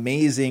these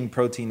amazing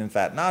protein and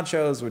fat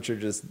nachos, which are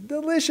just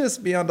delicious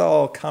beyond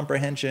all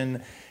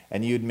comprehension.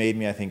 And you'd made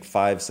me, I think,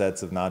 5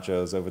 sets of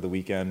nachos over the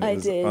weekend. It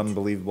was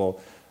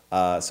unbelievable.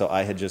 So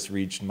I had just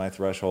reached my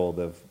threshold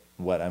of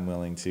what I'm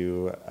willing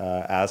to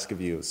ask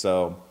of you.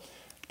 So,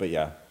 but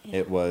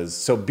it was,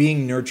 so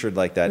being nurtured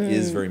like that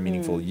is very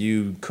meaningful.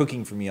 You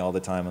cooking for me all the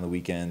time on the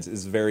weekends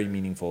is very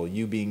meaningful.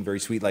 You being very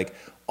sweet, like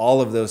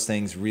all of those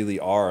things really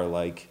are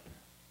like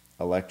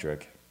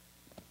electric.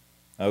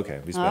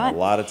 Okay, we spent a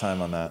lot of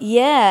time on that.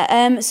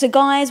 Yeah, so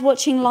guys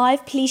watching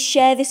live, please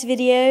share this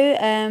video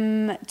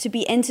to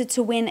be entered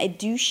to win a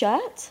Do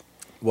shirt.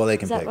 Well, they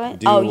can pick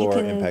Do or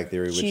Impact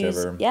Theory,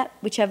 whichever. Yeah,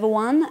 whichever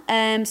one.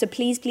 So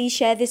please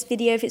share this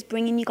video if it's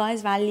bringing you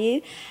guys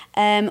value.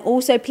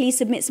 Also, please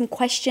submit some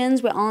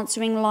questions. We're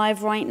answering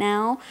live right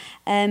now.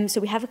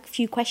 So we have a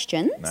few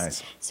questions.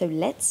 Nice. So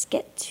let's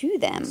get to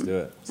them. Let's do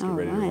it. Let's get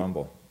ready to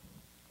rumble.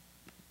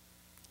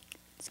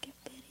 Let's get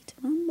ready to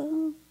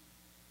rumble.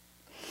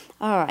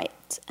 All right.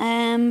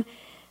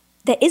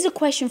 There is a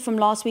question from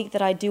last week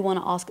that I do want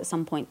to ask at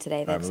some point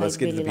today. All right, let's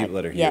get to the people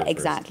that are here first.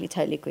 Exactly.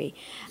 Totally agree.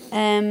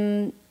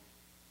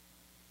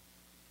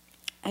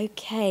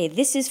 Okay,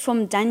 this is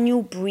from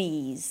Daniel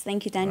Breeze.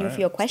 Thank you, Daniel, for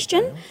your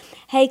question.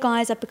 Hey,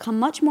 guys, I've become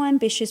much more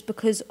ambitious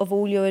because of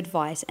all your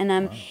advice. And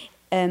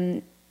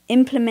I'm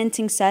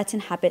implementing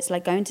certain habits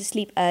like going to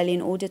sleep early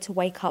in order to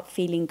wake up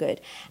feeling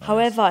good.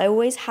 However, I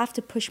always have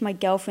to push my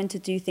girlfriend to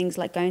do things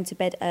like going to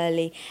bed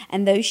early.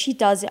 And though she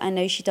does it, I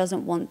know she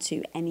doesn't want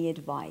to. Any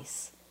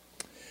advice?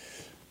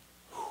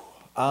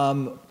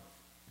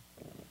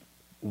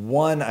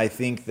 One, I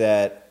think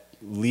that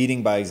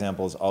leading by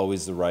example is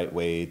always the right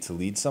way to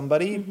lead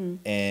somebody.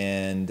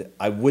 And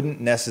I wouldn't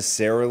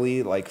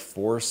necessarily like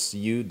force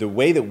you. The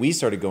way that we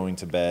started going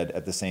to bed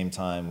at the same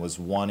time was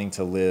wanting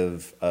to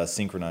live a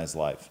synchronized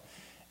life.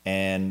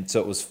 And so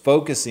it was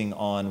focusing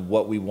on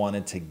what we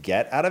wanted to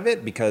get out of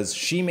it, because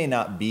she may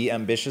not be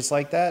ambitious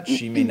like that.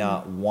 She may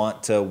not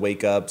want to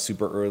wake up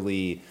super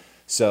early.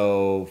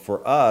 So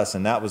for us,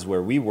 and that was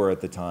where we were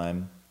at the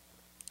time,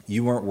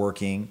 you weren't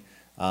working,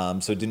 so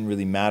it didn't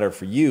really matter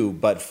for you.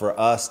 But for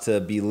us to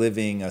be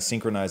living a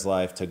synchronized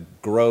life, to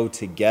grow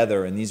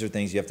together, and these are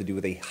things you have to do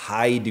with a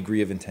high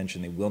degree of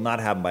intention. They will not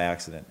happen by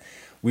accident.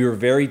 We were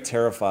very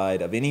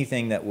terrified of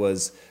anything that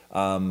was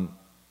from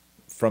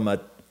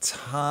a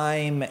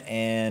time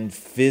and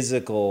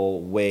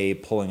physical way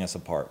pulling us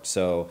apart.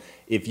 So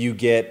if you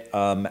get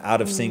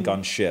out of sync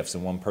on shifts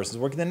and one person's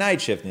working the night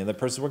shift and the other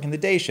person's working the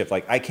day shift,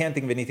 like I can't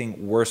think of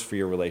anything worse for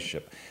your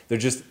relationship. There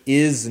just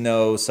is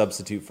no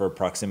substitute for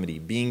proximity,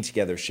 being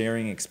together,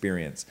 sharing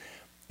experience.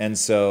 And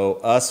so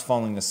us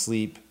falling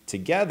asleep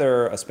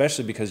together,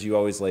 especially because you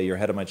always lay your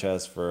head on my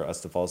chest for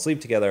us to fall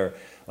asleep together,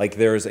 like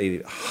there's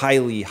a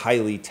highly,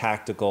 highly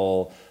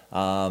tactical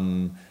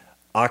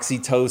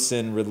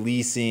oxytocin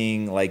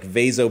releasing, like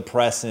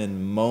vasopressin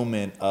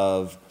moment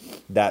of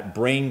that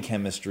brain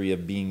chemistry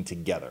of being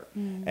together.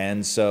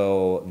 And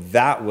so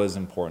that was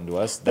important to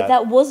us. But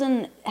that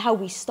wasn't how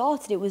we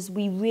started. It was,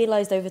 we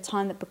realized over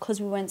time that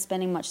because we weren't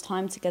spending much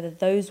time together,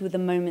 those were the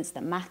moments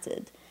that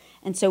mattered.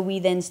 And so we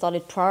then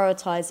started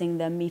prioritizing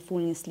me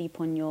falling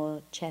asleep on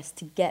your chest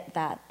to get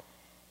that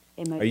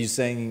emotion. Are you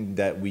saying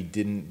that we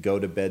didn't go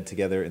to bed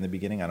together in the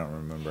beginning? I don't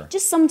remember.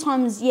 Just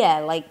sometimes,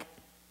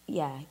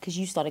 because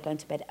you started going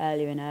to bed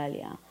earlier and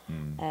earlier.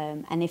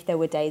 And if there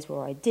were days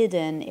where I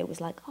didn't, it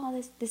was like,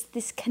 oh, there's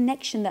this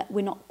connection that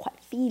we're not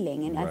quite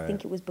feeling. And I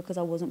think it was because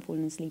I wasn't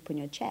falling asleep on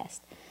your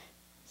chest.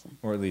 So.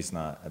 Or at least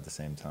not at the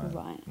same time,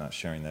 not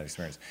sharing that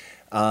experience.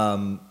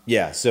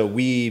 So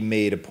we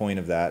made a point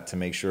of that to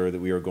make sure that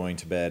we were going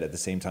to bed at the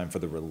same time for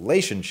the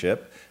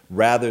relationship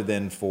rather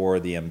than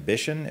for the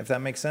ambition, if that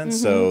makes sense.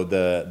 So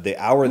the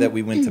hour that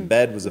we went to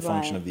bed was a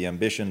function of the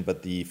ambition,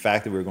 but the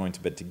fact that we were going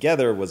to bed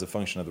together was a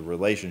function of the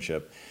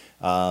relationship.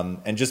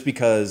 And just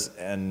because,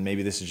 and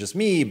maybe this is just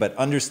me, but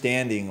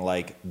understanding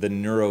like the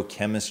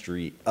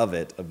neurochemistry of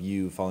it, of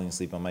you falling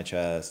asleep on my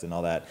chest and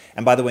all that.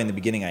 And by the way, in the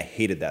beginning, I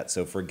hated that.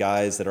 So for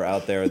guys that are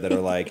out there that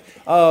are like,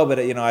 oh, but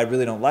I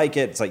really don't like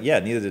it. It's like, yeah,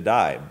 neither did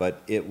I.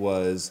 But it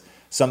was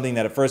something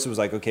that at first it was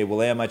like, okay, we'll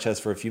lay on my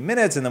chest for a few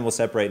minutes and then we'll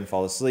separate and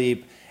fall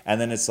asleep. And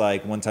then it's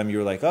like one time you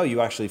were like, oh, you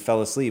actually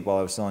fell asleep while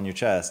I was still on your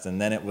chest. And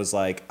then it was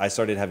like I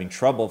started having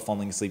trouble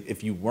falling asleep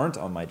if you weren't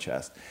on my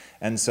chest.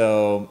 And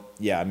so,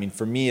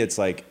 for me, it's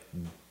like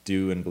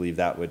do and believe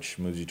that which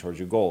moves you towards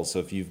your goals. So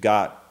if you've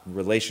got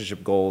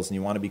relationship goals and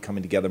you want to be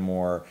coming together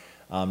more,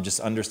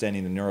 just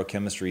understanding the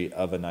neurochemistry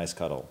of a nice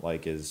cuddle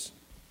is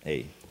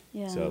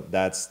So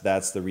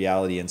that's the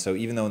reality. And so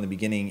even though in the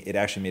beginning it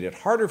actually made it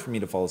harder for me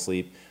to fall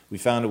asleep, we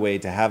found a way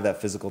to have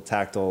that physical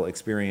tactile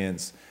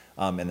experience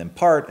and then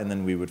part, and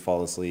then we would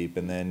fall asleep,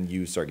 and then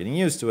you start getting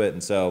used to it.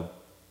 And so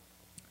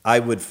I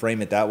would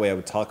frame it that way. I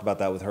would talk about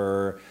that with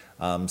her.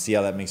 see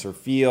how that makes her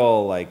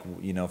feel, like,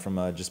 you know, from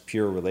a just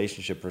pure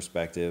relationship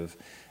perspective,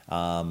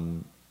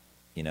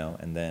 you know,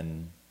 and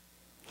then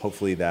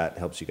hopefully that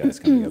helps you guys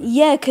come together.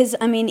 Yeah, because,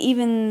 I mean,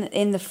 even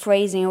in the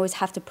phrasing, I always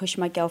have to push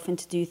my girlfriend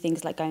to do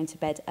things like going to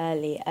bed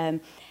early.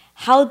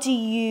 How do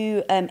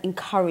you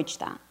encourage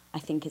that? I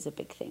think is a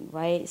big thing,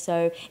 right?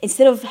 So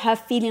instead of her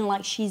feeling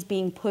like she's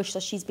being pushed or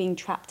she's being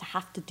trapped to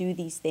have to do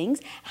these things,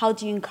 how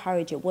do you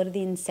encourage it? What are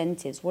the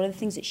incentives? What are the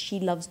things that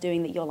she loves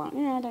doing that you're like,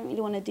 I don't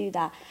really want to do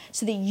that?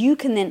 So that you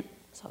can then,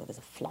 sorry, there's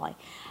a fly.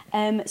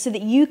 So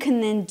that you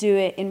can then do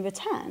it in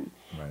return,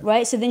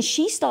 right? So then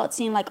she starts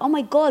seeing like, oh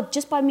my God,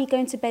 just by me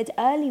going to bed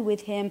early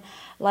with him,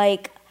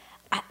 like,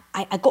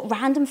 I got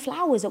random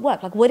flowers at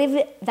work, like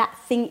whatever that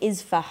thing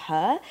is for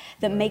her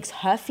that makes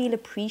her feel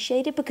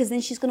appreciated, because then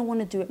she's going to want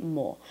to do it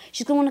more.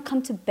 She's going to want to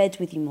come to bed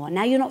with you more.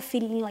 Now you're not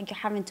feeling like you're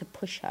having to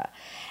push her.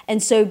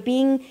 And so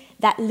being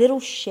that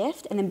little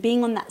shift and then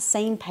being on that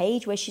same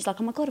page where she's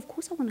like, oh my God, of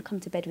course I want to come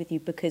to bed with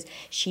you, because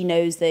she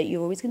knows that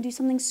you're always going to do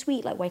something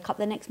sweet, like wake up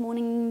the next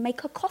morning and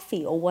make her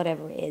coffee or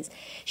whatever it is.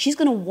 She's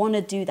going to want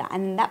to do that.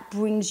 And that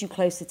brings you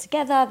closer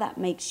together. That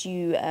makes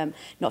you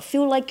not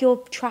feel like you're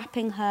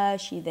trapping her.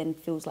 She then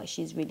feels like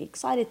she's really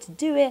excited to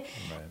do it.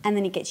 And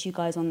then it gets you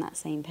guys on that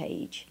same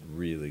page.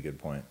 Really good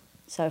point.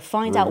 So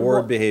find out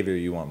what behavior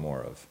you want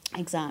more of.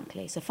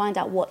 Exactly. So find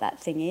out what that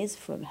thing is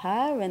from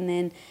her, and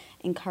then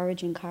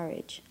encourage,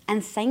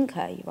 and thank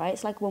her, right?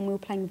 It's like when we were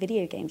playing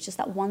video games, just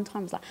that one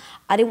time, it's like,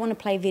 I didn't want to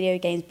play video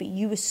games, but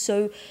you were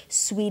so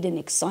sweet and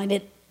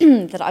excited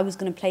that I was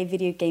going to play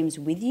video games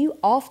with you.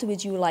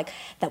 Afterwards, you were like,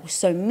 that was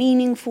so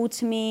meaningful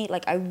to me.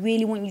 Like, I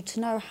really want you to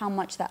know how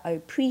much that I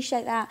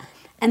appreciate that.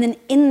 And then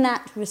in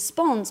that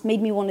response made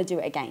me want to do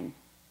it again,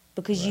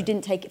 because you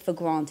didn't take it for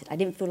granted. I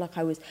didn't feel like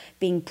I was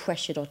being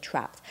pressured or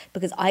trapped,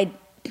 because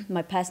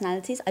my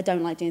personalities, I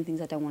don't like doing things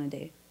I don't want to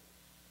do.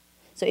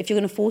 So if you're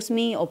going to force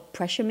me or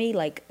pressure me,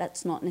 like,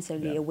 that's not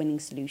necessarily a winning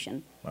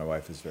solution. My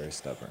wife is very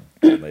stubborn.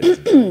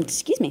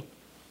 Excuse me.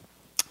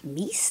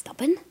 Me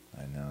stubborn?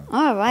 I know.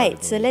 All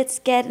right, so let's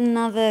get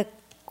another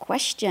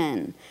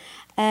question.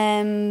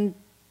 Okay,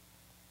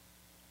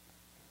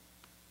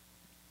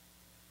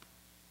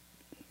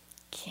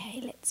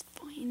 let's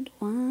find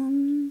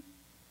one.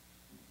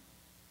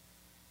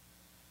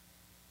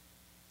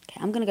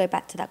 Okay, I'm going to go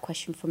back to that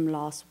question from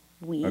last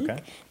week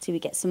till we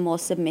get some more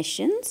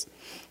submissions.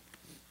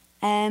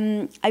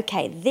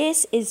 Okay,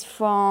 this is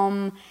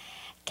from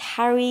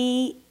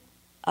Carrie.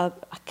 I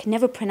can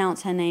never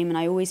pronounce her name, and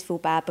I always feel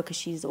bad because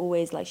she's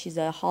always like, she's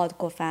a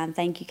hardcore fan.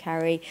 Thank you,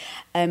 Carrie.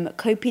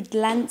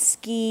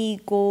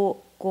 Kopidlansky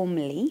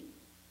Gormley.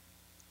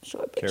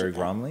 Sure, Carrie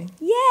Gromley?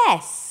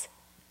 Yes.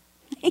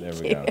 There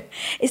we go.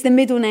 It's the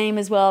middle name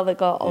as well that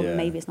got, or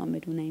maybe it's not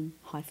middle name,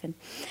 hyphen.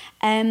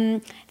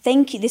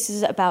 Thank you. This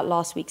is about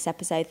last week's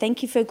episode.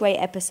 Thank you for a great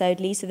episode.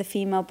 Lisa, the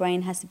Female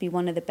Brain has to be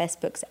one of the best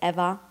books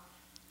ever.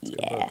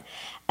 Yeah.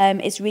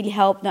 It's really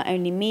helped not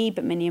only me,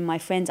 but many of my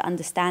friends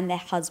understand their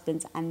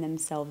husbands and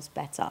themselves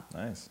better.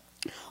 Nice.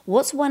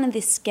 What's one of the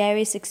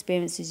scariest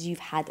experiences you've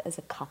had as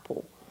a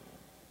couple?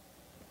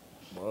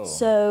 Whoa.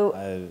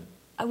 So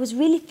I was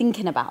really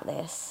thinking about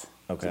this.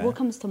 Okay. So what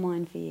comes to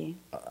mind for you?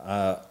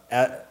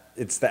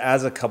 It's the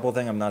as a couple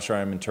thing. I'm not sure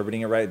I'm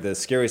interpreting it right. The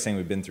scariest thing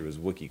we've been through is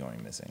Wookie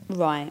going missing.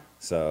 Right.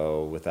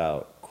 So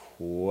without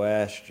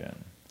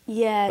question.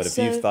 Yeah. But if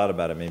you've thought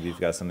about it, maybe you've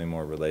got something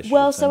more relationship.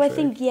 Well, so I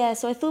think,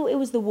 so I thought it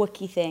was the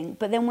Wookiee thing.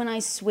 But then when I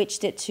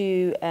switched it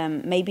to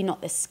maybe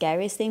not the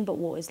scariest thing, but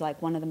what was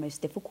like one of the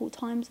most difficult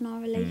times in our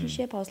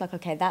relationship, I was like,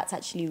 okay, that's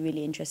actually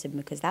really interesting,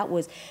 because that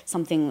was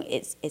something,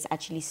 it's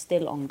actually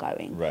still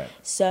ongoing. Right.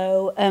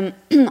 So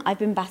I've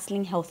been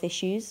battling health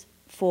issues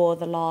for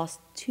the last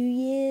 2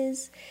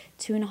 years,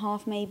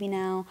 2.5 maybe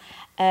now,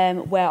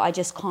 where I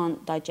just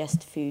can't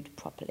digest food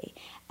properly.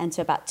 And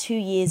so about 2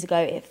 years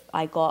ago,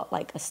 I got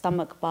like a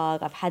stomach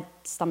bug. I've had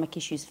stomach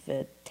issues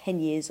for 10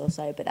 years or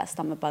so, but that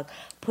stomach bug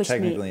pushed me...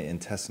 Technically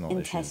intestinal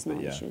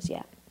issues,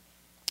 yeah.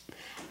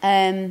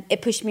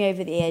 It pushed me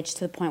over the edge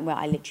to the point where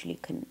I literally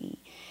couldn't eat.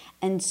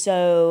 And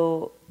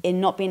so in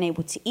not being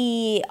able to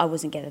eat, I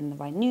wasn't getting the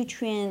right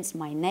nutrients,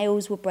 my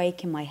nails were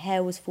breaking, my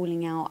hair was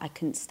falling out, I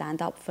couldn't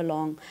stand up for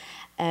long.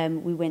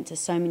 We went to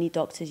so many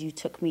doctors. You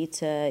took me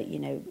to,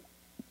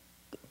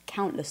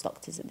 countless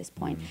doctors at this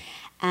point.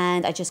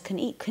 And I just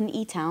couldn't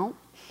eat out.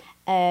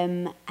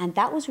 And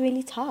that was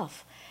really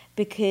tough,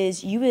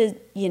 because you were,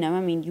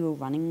 you were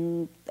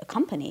running a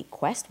company.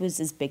 Quest was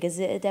as big as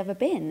it had ever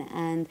been.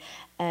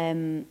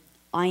 And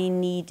I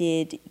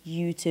needed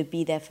you to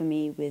be there for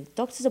me with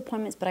doctor's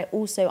appointments, but I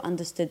also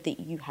understood that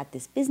you had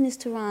this business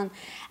to run.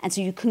 And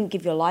so you couldn't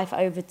give your life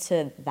over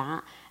to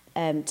that,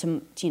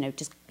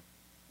 just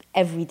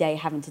every day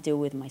having to deal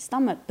with my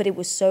stomach. But it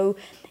was so...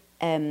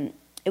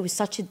 it was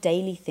such a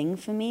daily thing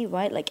for me,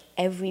 right? Like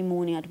every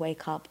morning I'd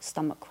wake up,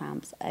 stomach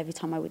cramps. Every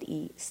time I would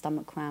eat,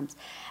 stomach cramps.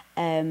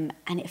 And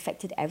it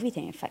affected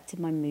everything. It affected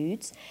my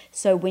moods.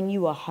 So when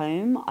you were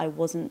home, I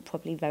wasn't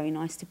probably very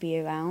nice to be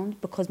around,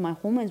 because my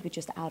hormones were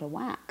just out of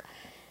whack.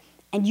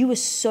 And you were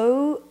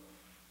so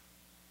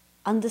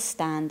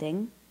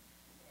understanding.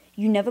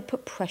 you never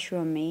put pressure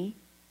on me.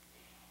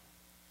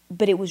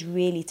 But it was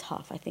really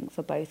tough, I think,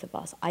 for both of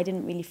us. I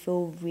didn't really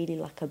feel really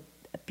like a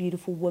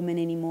beautiful woman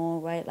anymore,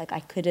 right? Like I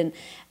couldn't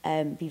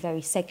be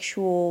very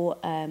sexual.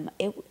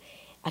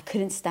 I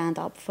couldn't stand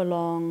up for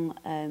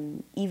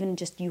long. Even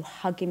just you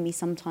hugging me,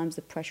 sometimes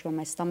the pressure on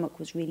my stomach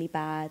was really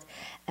bad.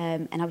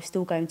 And I was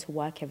still going to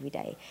work every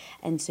day.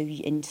 And so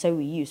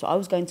were you. So I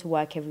was going to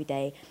work every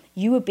day.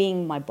 You were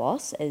being my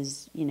boss,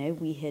 as you know,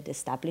 we had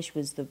established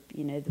was the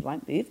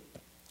right move.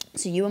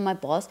 So you were my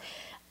boss.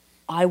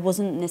 I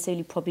wasn't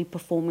necessarily probably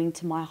performing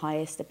to my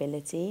highest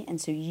ability. And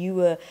so you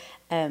were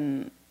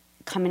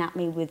coming at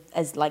me with,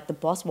 as like the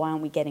boss, why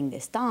aren't we getting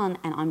this done?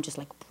 And I'm just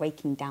like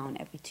breaking down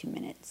every 2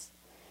 minutes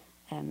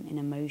in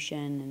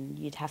emotion. And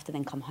you'd have to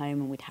then come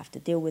home and we'd have to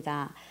deal with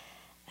that.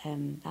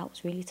 That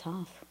was really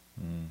tough.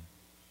 Mm.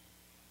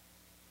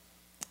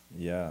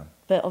 Yeah.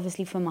 But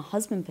obviously from a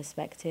husband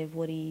perspective,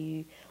 what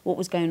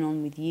was going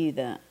on with you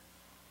that,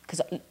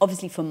 because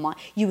obviously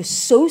you were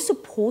so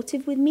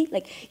supportive with me.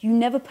 Like, you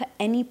never put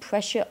any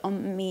pressure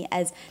on me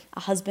as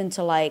a husband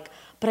to like,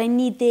 but I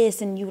need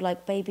this. And you were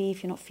like, baby,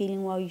 if you're not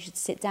feeling well, you should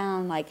sit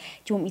down. Like, do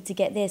you want me to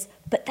get this?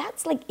 But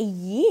that's like a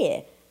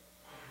year.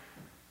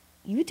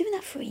 You were doing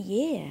that for a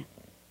year.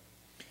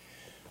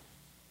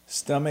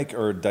 Stomach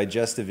or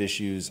digestive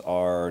issues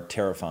are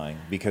terrifying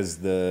because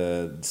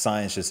the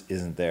science just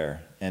isn't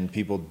there and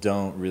people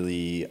don't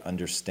really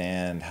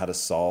understand how to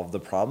solve the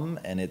problem,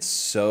 and it's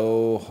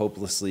so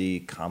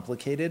hopelessly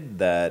complicated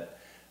that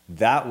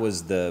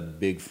was the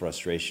big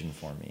frustration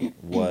for me,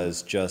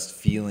 was just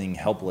feeling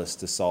helpless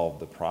to solve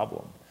the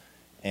problem.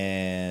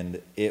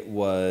 And it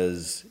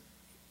was,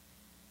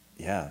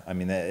 yeah, I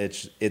mean,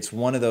 it's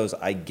one of those,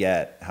 I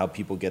get how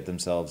people get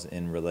themselves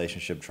in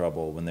relationship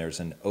trouble when there's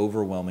an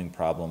overwhelming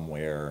problem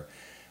where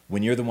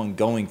when you're the one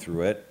going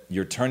through it,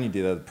 you're turning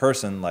to the other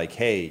person like,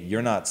 hey,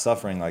 you're not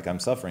suffering like I'm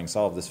suffering,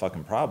 solve this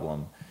fucking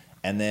problem.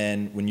 And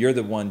then when you're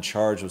the one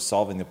charged with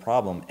solving the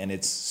problem and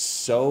it's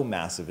so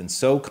massive and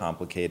so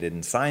complicated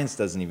and science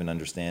doesn't even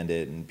understand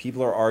it and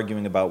people are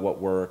arguing about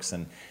what works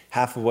and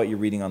half of what you're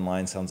reading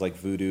online sounds like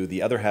voodoo,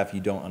 the other half you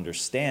don't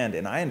understand,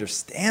 and I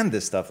understand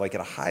this stuff like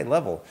at a high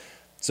level.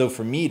 So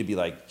for me to be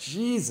like,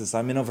 Jesus,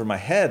 I'm in over my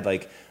head,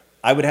 like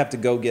I would have to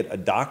go get a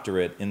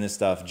doctorate in this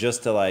stuff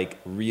just to like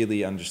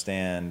really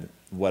understand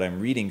what I'm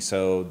reading.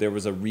 So there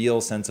was a real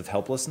sense of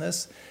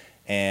helplessness.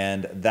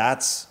 And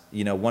that's,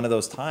 one of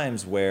those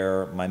times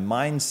where my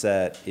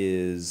mindset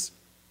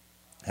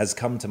has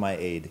come to my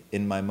aid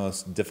in my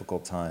most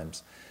difficult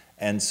times.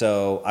 And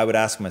so I would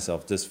ask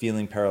myself, does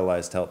feeling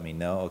paralyzed help me?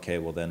 No? Okay,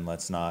 well then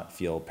let's not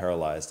feel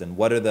paralyzed. And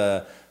what are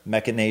the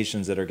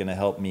machinations that are going to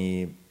help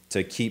me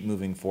to keep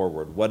moving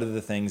forward? What are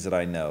the things that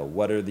I know?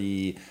 What are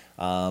the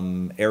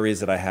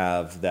areas that I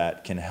have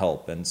that can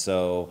help? And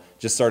so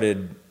just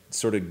started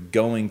sort of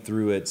going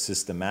through it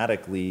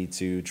systematically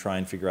to try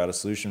and figure out a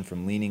solution,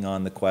 from leaning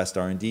on the Quest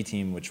R&D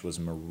team, which was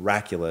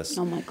miraculous.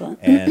 Oh my God.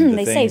 And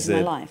they saved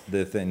my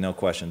life. No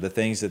question. The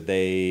things that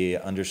they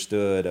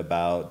understood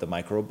about the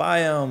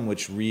microbiome,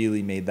 which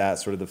really made that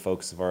sort of the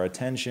focus of our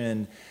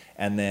attention.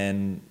 And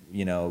then,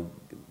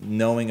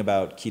 knowing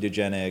about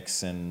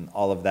ketogenics and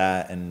all of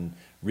that, and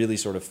really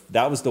sort of,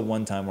 that was the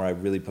one time where I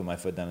really put my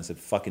foot down and said,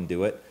 fucking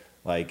do it.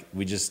 Like,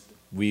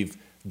 we've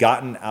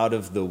gotten out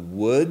of the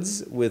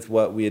woods with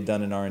what we had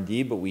done in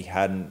R&D, but we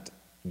hadn't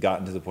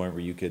gotten to the point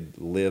where you could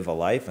live a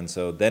life. And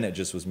so then it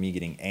just was me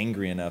getting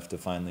angry enough to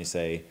finally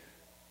say,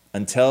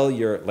 until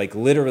you're, like,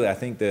 literally, I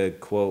think the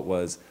quote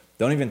was,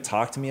 don't even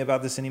talk to me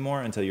about this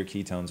anymore until your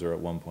ketones are at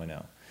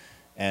 1.0.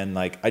 And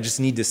like, I just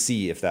need to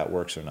see if that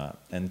works or not.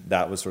 And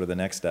that was sort of the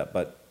next step.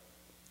 But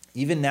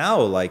even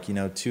now, like,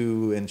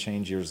 2 and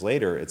change years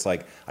later, it's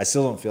like, I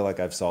still don't feel like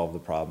I've solved the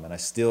problem. And I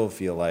still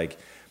feel like,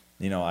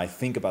 I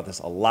think about this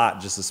a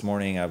lot. Just this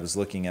morning, I was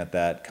looking at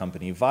that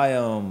company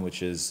Viome,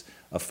 which is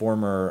a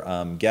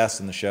former guest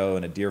on the show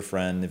and a dear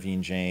friend,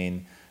 Naveen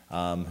Jain,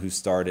 who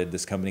started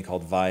this company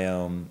called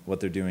Viome.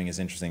 What they're doing is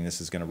interesting. This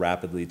is going to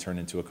rapidly turn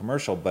into a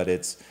commercial, but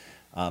it's,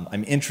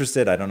 I'm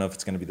interested. I don't know if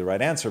it's going to be the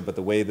right answer, but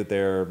the way that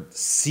they're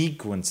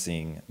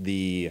sequencing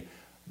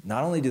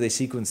not only do they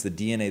sequence the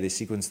DNA, they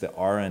sequence the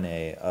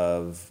RNA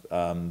of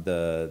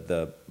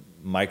the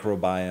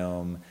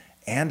microbiome.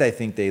 And I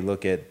think they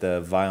look at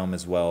the Viome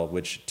as well,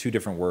 which 2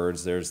 different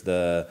words. There's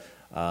We're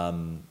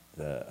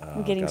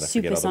getting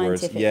super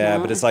scientific Yeah,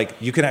 now. but it's like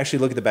you can actually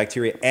look at the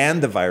bacteria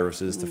and the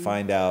viruses to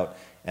find out.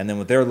 And then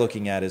what they're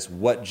looking at is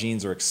what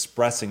genes are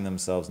expressing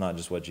themselves, not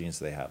just what genes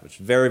they have, which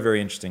is a very,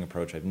 very interesting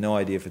approach. I have no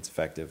idea if it's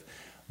effective,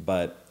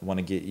 but I want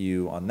to get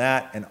you on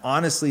that. And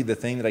honestly, the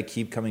thing that I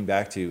keep coming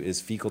back to is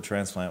fecal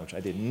transplant, which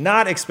I did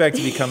not expect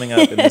to be coming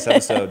up in this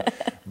episode,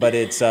 but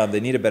it's they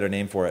need a better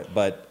name for it.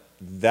 But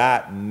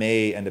that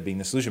may end up being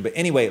the solution. But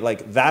anyway,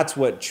 like, that's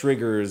what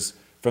triggers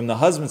from the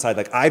husband side.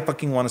 Like, I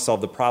fucking want to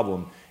solve the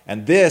problem.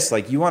 And this,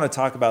 like, you want to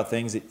talk about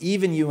things that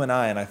even you and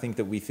I think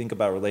that we think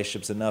about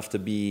relationships enough to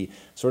be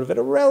sort of at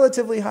a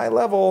relatively high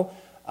level.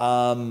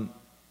 I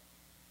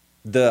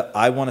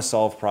want to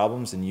solve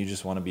problems and you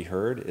just want to be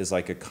heard is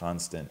like a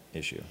constant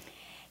issue.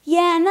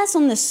 Yeah, and that's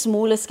on the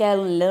smaller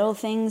scale and little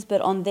things,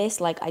 but on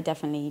this, like, I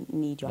definitely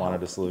need your help.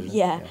 Wanted a solution?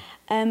 Yeah.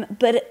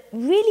 But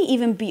really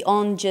even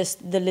beyond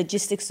just the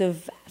logistics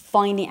of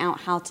finding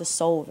out how to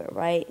solve it,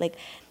 right? Like,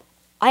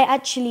 I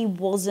actually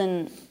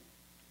wasn't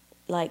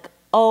like,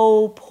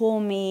 oh, poor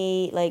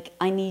me, like,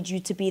 I need you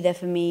to be there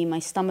for me, my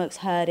stomach's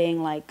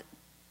hurting, like,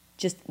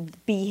 just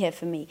be here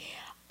for me.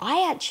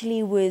 I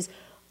actually was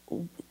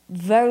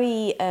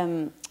very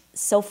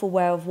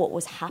self-aware of what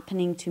was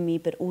happening to me,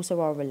 but also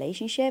our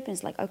relationship. And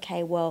it's like,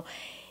 okay, well,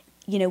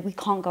 you know, we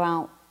can't go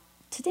out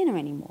to dinner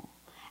anymore.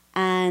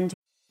 And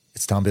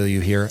it's Tom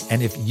Bilyeu here.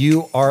 And if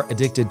you are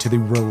addicted to the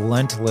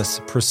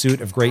relentless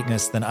pursuit of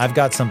greatness, then I've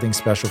got something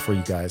special for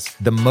you guys.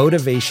 The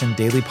Motivation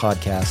Daily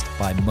Podcast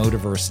by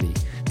Motiversity.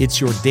 It's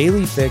your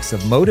daily fix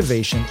of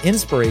motivation,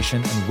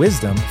 inspiration, and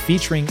wisdom,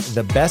 featuring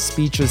the best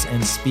speeches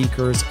and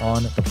speakers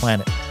on the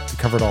planet. We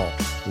cover it all: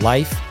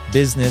 life,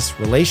 business,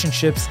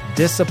 relationships,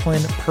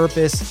 discipline,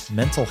 purpose,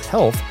 mental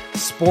health,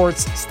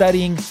 sports,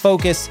 studying,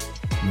 focus,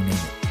 you name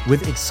it.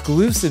 With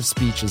exclusive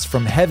speeches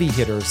from heavy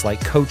hitters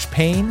like Coach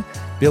Payne,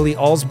 Billy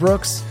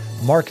Alsbrooks,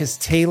 Marcus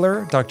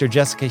Taylor, Dr.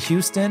 Jessica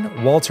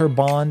Houston, Walter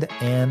Bond,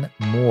 and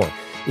more.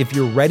 If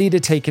you're ready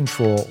to take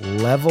control,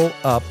 level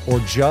up, or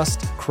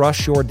just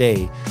crush your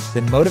day,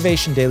 then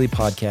Motivation Daily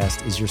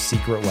Podcast is your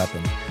secret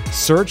weapon.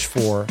 Search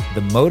for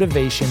the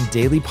Motivation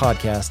Daily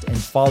Podcast and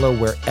follow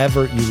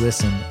wherever you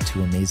listen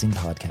to amazing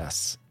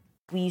podcasts.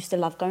 We used to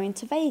love going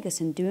to Vegas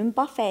and doing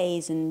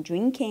buffets and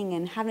drinking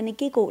and having a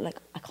giggle. Like,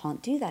 I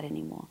can't do that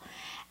anymore.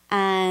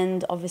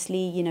 And obviously,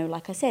 you know,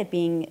 like I said,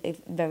 being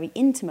very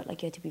intimate,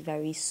 like, you had to be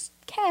very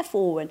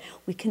careful, and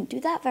we couldn't do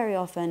that very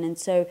often. And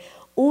so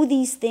all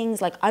these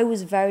things, like, I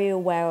was very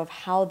aware of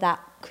how that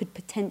could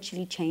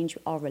potentially change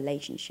our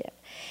relationship.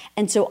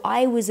 And so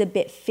I was a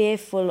bit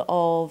fearful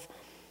of,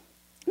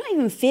 not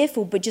even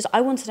fearful, but just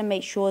I wanted to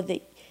make sure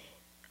that,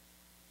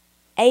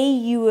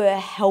 you were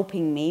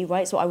helping me,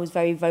 right? So I was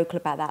very vocal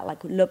about that.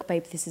 Like, look,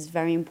 babe, this is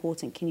very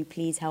important. Can you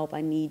please help?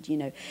 I need, you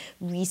know,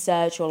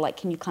 research, or like,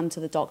 can you come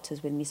to the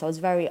doctors with me? So I was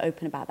very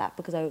open about that,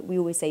 because we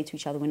always say to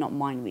each other, we're not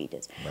mind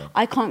readers. Right.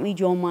 I can't read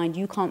your mind.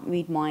 You can't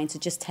read mine. So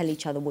just tell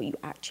each other what you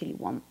actually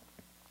want.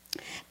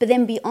 But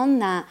then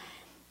beyond that,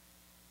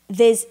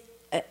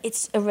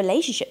 it's a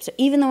relationship. So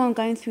even though I'm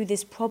going through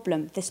this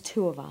problem, there's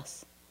two of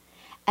us.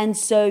 And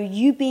so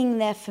you being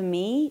there for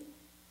me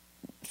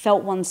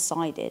felt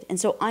one-sided. And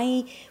so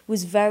I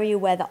was very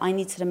aware that I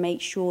needed to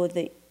make sure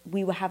that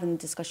we were having a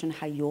discussion on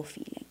how you're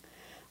feeling,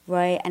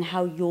 right? And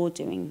how you're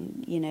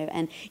doing, you know.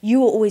 And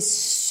you were always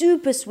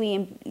super sweet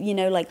and, you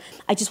know, like,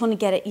 I just want to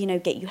get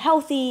you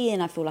healthy,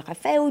 and I feel like I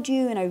failed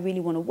you, and I really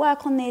want to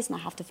work on this, and I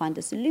have to find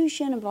a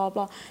solution, and blah,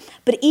 blah.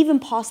 But even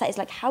past that, it's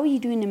like, how are you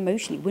doing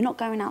emotionally? We're not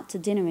going out to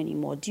dinner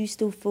anymore. Do you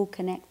still feel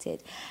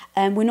connected?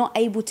 We're not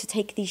able to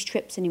take these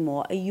trips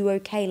anymore. Are you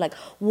okay? Like,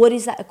 what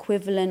is that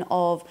equivalent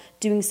of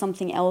doing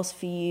something else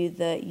for you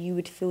that you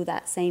would feel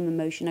that same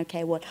emotion?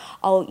 Okay, well,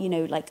 I'll, you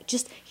know, like,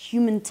 just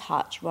human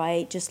touch,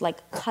 right? Just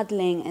like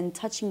cuddling and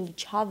touching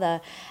each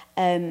other,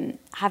 having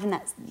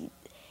that,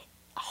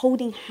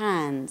 holding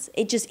hands.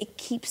 It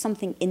keeps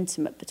something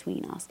intimate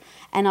between us.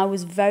 And I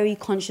was very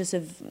conscious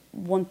of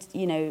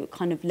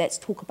let's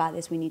talk about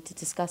this. We need to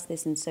discuss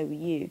this, and so were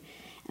you.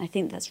 And I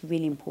think that's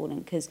really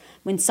important, because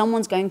when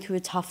someone's going through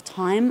a tough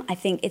time, I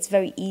think it's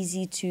very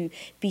easy to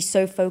be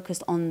so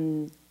focused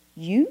on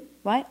you,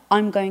 right?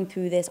 I'm going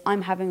through this.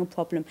 I'm having a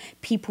problem.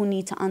 People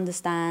need to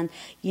understand,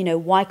 you know,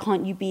 why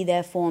can't you be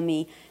there for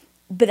me?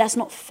 But that's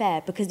not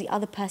fair, because the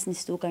other person is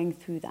still going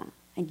through that.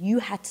 And you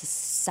had to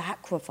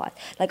sacrifice.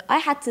 Like, I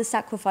had to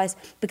sacrifice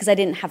because I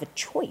didn't have a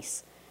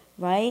choice,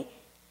 right?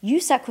 You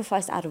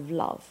sacrificed out of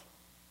love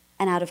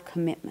and out of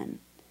commitment.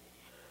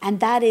 And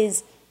that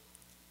is,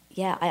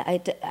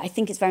 I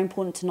think it's very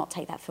important to not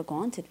take that for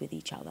granted with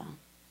each other.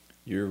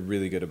 You're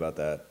really good about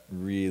that.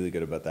 Really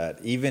good about that.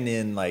 Even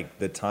in, like,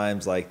 the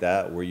times like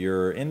that where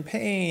you're in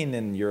pain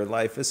and your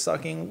life is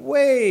sucking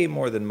way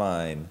more than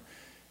mine,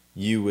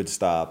 you would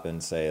stop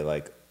and say,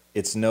 like,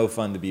 it's no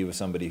fun to be with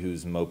somebody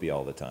who's mopey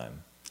all the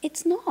time.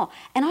 It's not.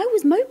 And I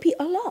was mopey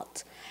a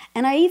lot.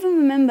 And I even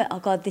remember, oh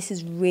God, this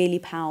is really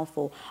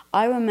powerful.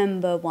 I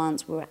remember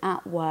once we were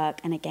at work,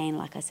 and again,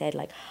 like I said,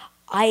 like,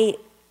 I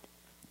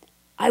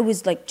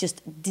was like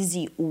just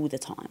dizzy all the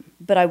time.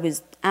 But I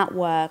was at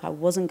work. I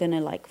wasn't going to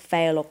like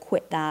fail or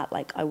quit that.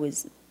 Like, I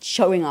was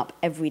showing up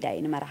every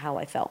day, no matter how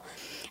I felt.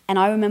 And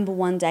I remember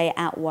one day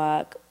at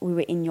work, we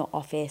were in your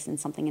office and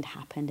something had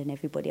happened and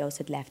everybody else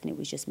had left and it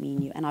was just me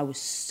and you. And I was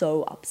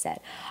so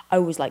upset. I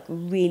was like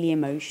really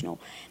emotional.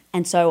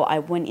 And so I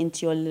went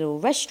into your little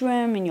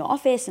restroom in your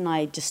office and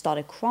I just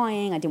started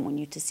crying. I didn't want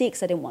you to see it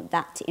because I didn't want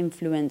that to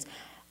influence,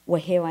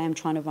 well, here I am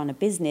trying to run a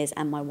business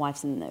and my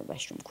wife's in the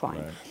restroom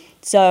crying. Right.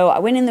 So I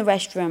went in the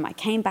restroom, I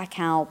came back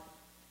out,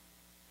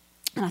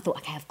 and I thought,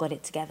 okay, I've got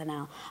it together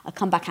now. I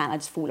come back out and I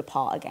just fall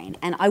apart again.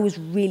 And I was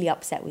really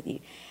upset with you.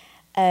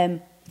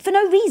 For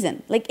no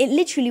reason. Like, it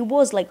literally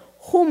was like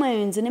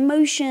hormones and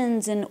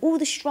emotions and all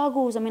the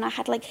struggles. I mean, I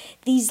had like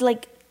these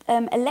like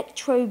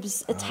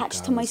electrodes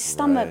attached to my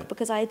stomach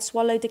because I had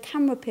swallowed a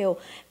camera pill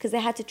because they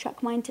had to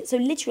track my... So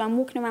literally, I'm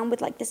walking around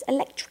with like this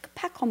electric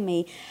pack on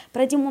me,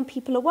 but I didn't want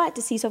people at work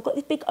to see, so I've got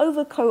this big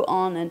overcoat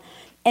on. And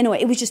anyway,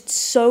 it was just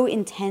so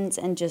intense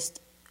and just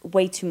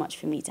way too much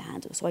for me to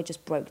handle. So I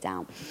just broke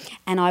down.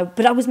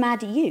 But I was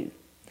mad at you,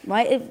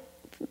 right?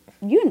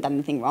 You hadn't done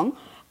anything wrong.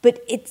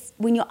 But it's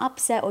when you're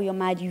upset or you're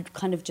mad, you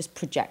kind of just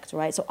project,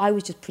 right? So I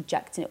was just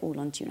projecting it all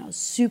onto you, and I was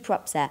super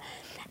upset.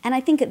 And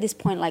I think at this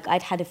point, like,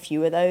 I'd had a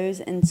few of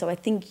those, and so I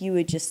think you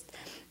were just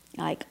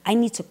like, I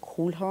need to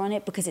call her on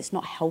it because it's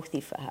not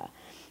healthy for her.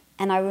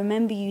 And I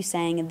remember you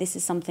saying, and this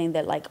is something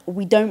that, like,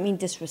 we don't mean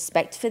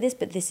disrespect for this,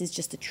 but this is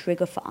just a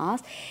trigger for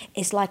us.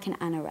 It's like an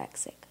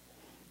anorexic,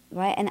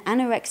 right? An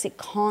anorexic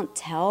can't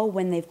tell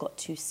when they've got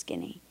too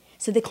skinny.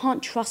 So they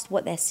can't trust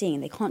what they're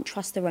seeing. They can't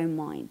trust their own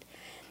mind.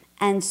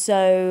 And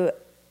so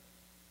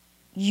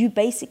you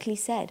basically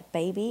said,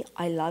 baby,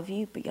 I love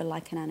you, but you're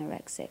like an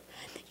anorexic.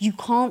 You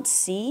can't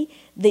see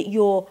that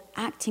you're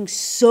acting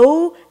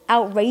so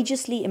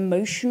outrageously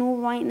emotional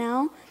right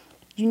now.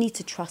 You need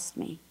to trust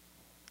me.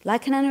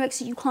 Like an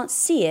anorexic, you can't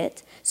see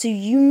it. So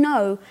you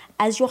know,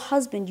 as your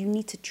husband, you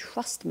need to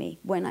trust me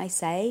when I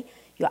say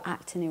you're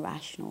acting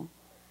irrational.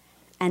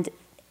 And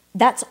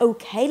that's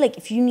okay. Like,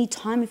 if you need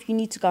time, if you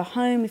need to go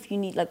home, if you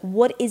need, like,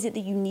 what is it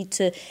that you need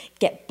to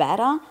get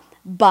better?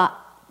 But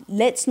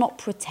let's not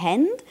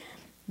pretend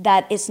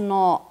that it's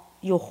not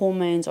your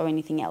hormones or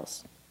anything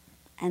else.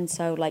 And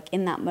so, like,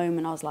 in that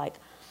moment, I was like,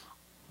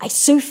 I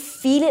so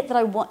feel it that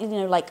I want,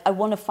 I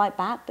want to fight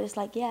back. But it's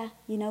like, yeah,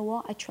 you know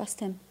what? I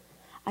trust him.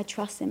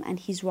 And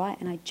he's right.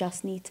 And I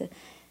just need to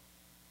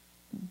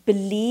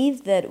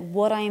believe that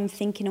what I am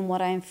thinking and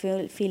what I am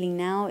feeling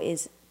now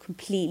is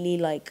completely,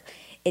 like,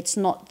 it's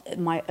not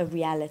a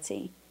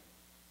reality.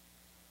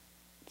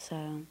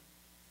 So...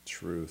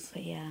 Truth.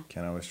 But yeah.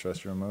 Can't always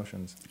trust your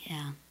emotions.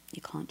 Yeah,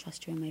 you can't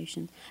trust your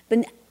emotions.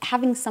 But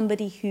having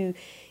somebody who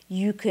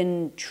you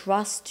can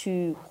trust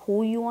to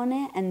call you on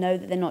it and know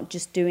that they're not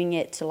just doing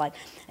it to, like,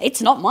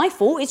 it's not my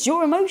fault, it's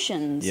your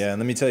emotions. Yeah, and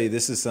let me tell you,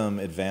 this is some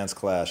advanced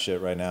class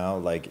shit right now.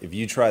 Like, if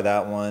you try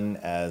that one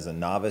as a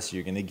novice,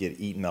 you're going to get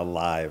eaten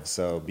alive.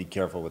 So be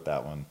careful with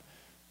that one.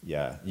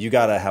 Yeah, you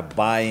got to have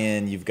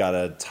buy-in. You've got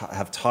to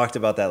have talked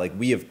about that. Like,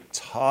 we have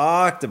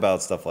talked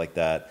about stuff like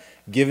that,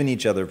 given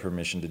each other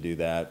permission to do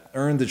that,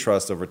 earned the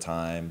trust over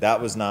time. That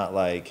was not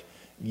like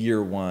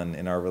year one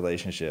in our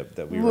relationship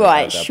that we were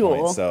at that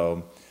point.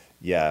 So,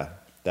 yeah,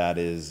 that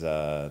is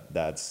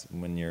that's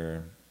when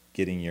you're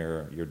getting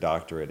your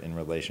doctorate in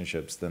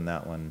relationships, then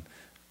that one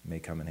may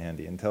come in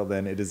handy. Until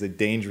then, it is a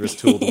dangerous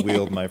tool to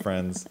wield, my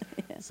friends.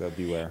 Yeah. So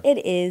beware.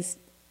 It is,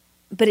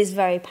 but it's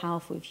very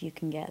powerful if you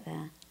can get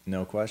there.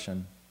 No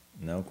question.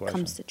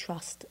 Comes to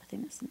trust. I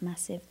think that's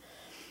massive.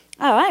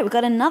 All right, we've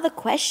got another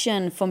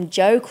question from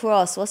Joe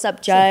Cross. What's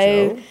up,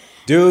 Joe?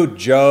 Dude,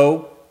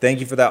 Joe, thank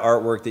you for that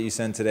artwork that you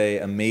sent today.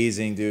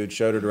 Amazing, dude.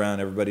 Showed it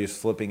around. Everybody was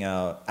flipping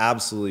out.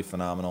 Absolutely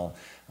phenomenal.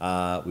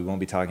 We won't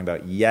be talking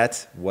about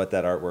yet what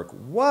that artwork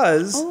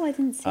was. Oh, I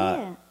didn't see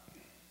it.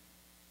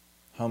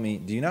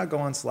 Homie, do you not go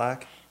on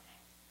Slack?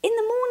 In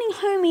the morning,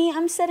 homie,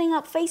 I'm setting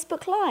up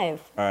Facebook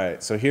Live. All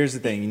right, so here's the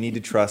thing. You need to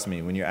trust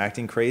me. When you're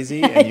acting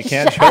crazy and you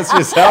can't trust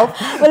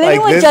yourself. Will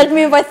anyone judge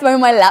me if I throw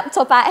my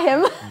laptop at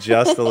him?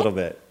 Just a little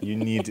bit. You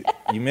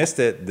missed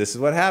it. This is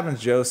what happens,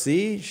 Joe.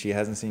 See, she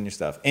hasn't seen your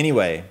stuff.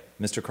 Anyway,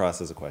 Mr. Cross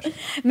has a question.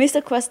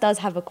 Mr. Cross does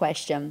have a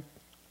question.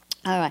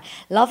 All right.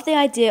 Love the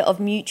idea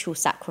of mutual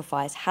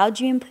sacrifice. How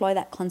do you employ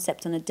that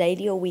concept on a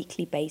daily or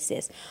weekly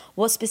basis?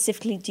 What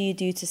specifically do you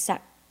do to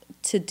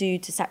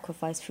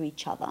sacrifice for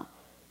each other?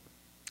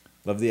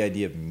 Love the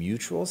idea of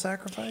mutual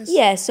sacrifice?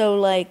 Yeah, so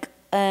like,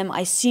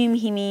 I assume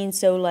he means,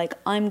 so like,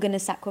 I'm going to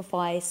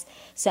sacrifice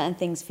certain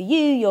things for you,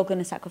 you're going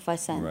to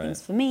sacrifice certain things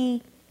for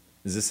me.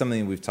 Is this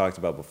something we've talked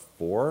about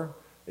before?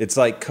 It's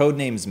like code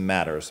names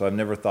matter, so I've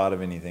never thought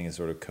of anything as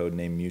sort of code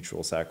name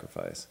mutual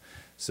sacrifice.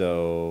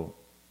 So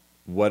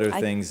what are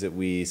things that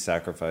we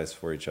sacrifice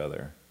for each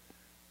other?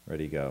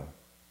 Ready, go.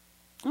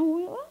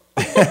 Oh, what?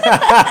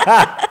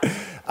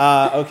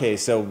 Okay,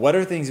 so what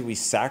are things that we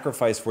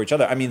sacrifice for each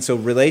other? I mean, so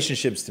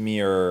relationships to me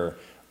are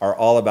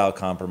all about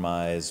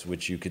compromise,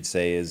 which you could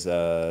say is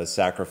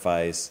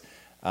sacrifice.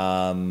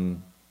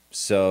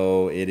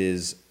 So it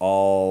is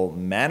all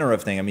manner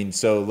of things. I mean,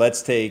 so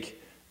let's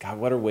take, God,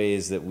 what are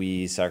ways that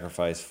we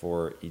sacrifice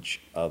for each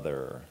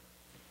other?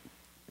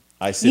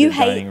 I sit at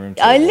dining room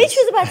tables. I literally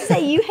was about to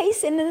say, you hate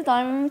sitting at the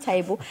dining room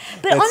table.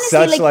 But it's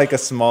honestly, such like a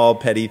small,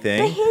 petty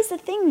thing. But here's the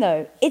thing,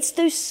 though. It's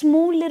those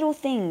small little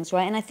things,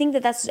 right? And I think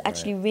that that's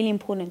actually really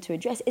important to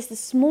address. It's the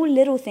small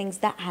little things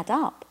that add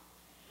up,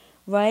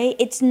 right?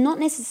 It's not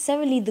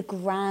necessarily the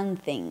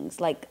grand things.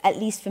 Like, at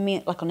least for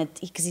me, like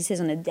because he says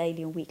on a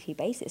daily or weekly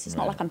basis. It's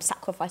not like I'm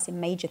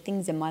sacrificing major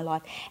things in my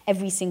life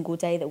every single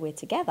day that we're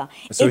together.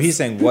 So he's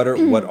saying, what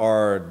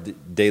are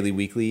daily,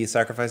 weekly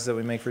sacrifices that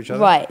we make for each other?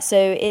 Right. So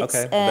it's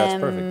okay,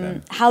 that's perfect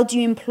then. How do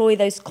you employ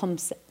those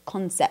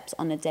concepts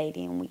on a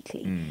daily and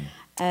weekly?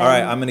 All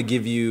right, I'm gonna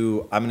give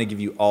you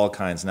all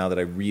kinds now that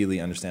I really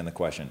understand the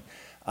question.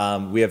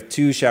 We have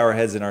 2 shower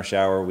heads in our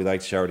shower. We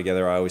like to shower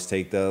together. I always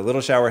take the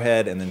little shower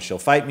head, and then she'll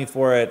fight me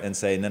for it and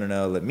say,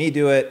 no, let me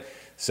do it.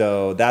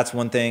 So that's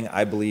one thing.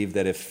 I believe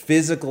that if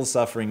physical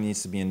suffering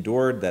needs to be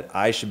endured, that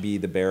I should be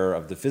the bearer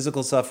of the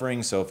physical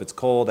suffering. So if it's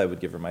cold, I would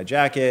give her my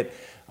jacket.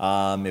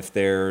 If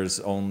there's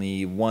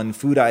only one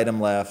food item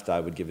left, I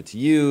would give it to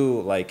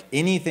you. Like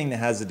anything that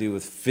has to do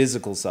with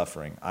physical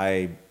suffering,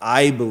 I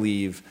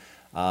believe,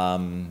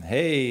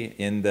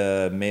 in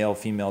the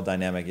male-female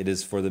dynamic, it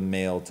is for the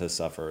male to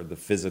suffer the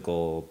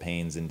physical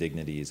pains,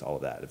 indignities, all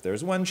of that. If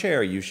there's one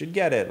chair, you should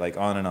get it, like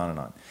on and on and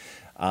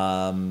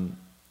on.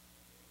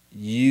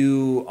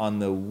 You, on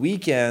the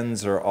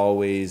weekends, are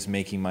always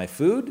making my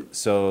food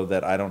so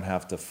that I don't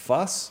have to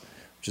fuss,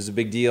 which is a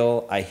big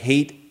deal. I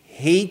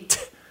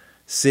hate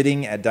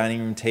sitting at dining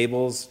room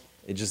tables.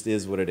 It just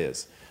is what it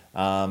is.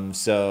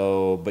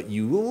 But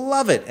you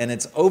love it, and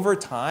it's over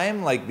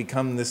time like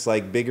become this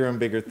like bigger and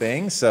bigger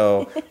thing.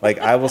 So like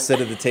I will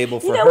sit at the table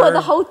for her. You know what?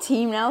 The whole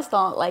team now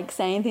start like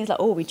saying things like,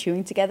 "Oh, we're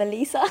chewing together,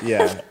 Lisa."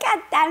 Yeah. God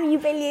damn you,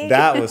 Billy.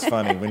 That was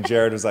funny when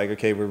Jared was like,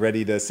 "Okay, we're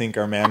ready to sink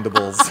our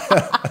mandibles."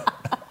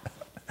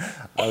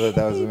 I thought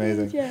that was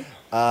amazing. Yeah.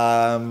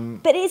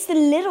 But it's the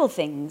little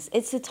things.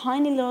 It's the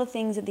tiny little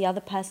things that the other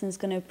person's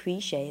going to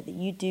appreciate that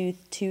you do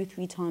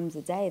 2-3 times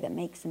a day that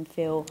makes them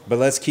feel. But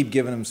let's keep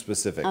giving them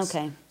specifics.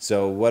 Okay.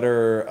 So what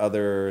are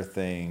other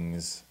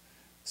things?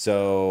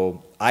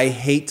 So I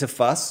hate to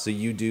fuss. So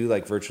you do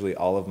like virtually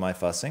all of my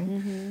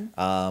fussing,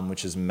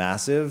 which is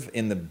massive.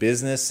 In the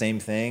business, same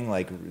thing.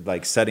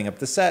 Like setting up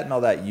the set and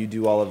all that. You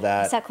do all of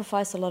that. I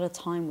sacrifice a lot of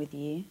time with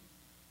you.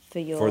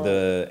 For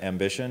the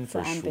ambition,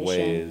 for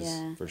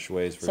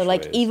Schways. So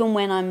like even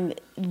when I'm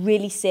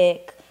really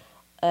sick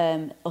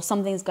or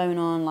something's going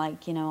on,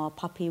 like, you know, our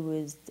puppy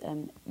was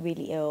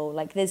really ill.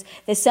 Like there's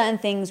certain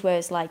things where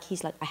it's like,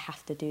 he's like, I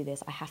have to do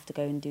this. I have to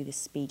go and do this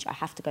speech. I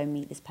have to go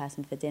meet this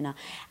person for dinner.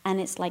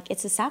 And it's like,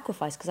 it's a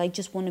sacrifice because I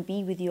just want to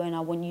be with you and I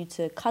want you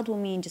to cuddle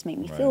me and just make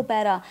me feel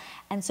better.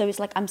 And so it's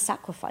like, I'm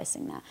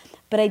sacrificing that.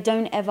 But I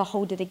don't ever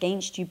hold it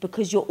against you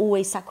because you're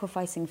always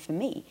sacrificing for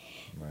me.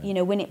 Right. You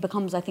know, when it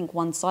becomes, I think,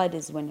 one-sided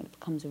is when it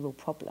becomes a real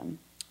problem.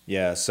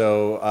 Yeah,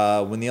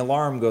 so when the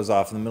alarm goes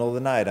off in the middle of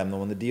the night, I'm the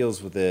one that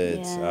deals with it.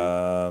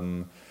 Yeah.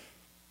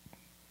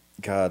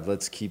 God,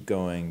 let's keep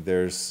going.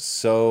 There's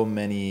so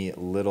many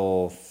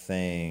little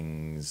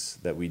things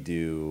that we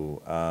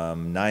do.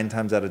 9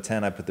 times out of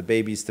 10, I put the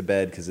babies to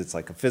bed because it's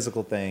like a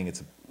physical thing.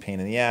 It's a pain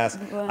in the ass.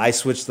 Right. I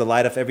switch the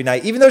light off every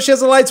night, even though she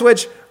has a light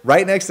switch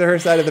right next to her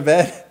side of the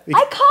bed.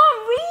 I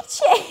can't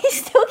reach it. He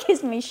still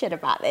gives me shit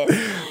about this.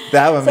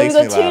 That one makes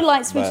me laugh. So we've got 2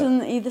 light switches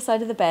on either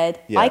side of the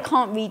bed. Yeah. I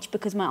can't reach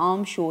because my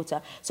arm's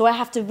shorter. So I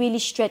have to really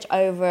stretch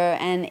over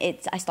and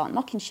I start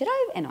knocking shit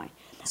over anyway.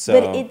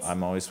 So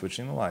I'm always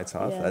switching the lights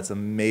off. Yeah. That's a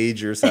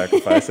major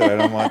sacrifice that I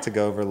don't want to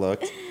go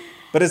overlooked.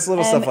 But it's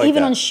little stuff like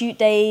even that. On shoot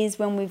days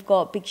when we've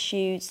got big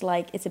shoots,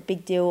 like it's a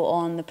big deal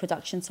on the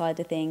production side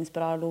of things,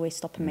 but I'll always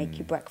stop and make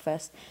you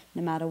breakfast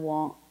no matter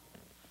what.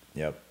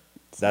 Yep.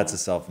 So. That's a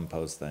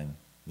self-imposed thing.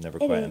 Never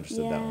quite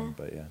understood that one,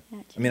 but yeah.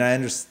 I mean, I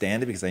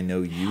understand it because I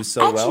know you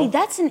so well. Actually,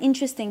 that's an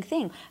interesting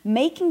thing.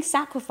 Making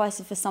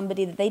sacrifices for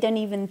somebody that they don't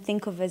even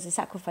think of as a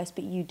sacrifice,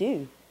 but you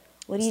do.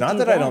 What do you do? It's not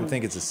that I don't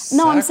think it's a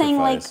sacrifice. No, I'm saying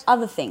like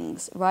other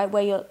things, right?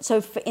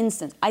 So for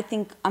instance, I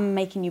think I'm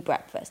making you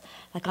breakfast.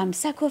 Like I'm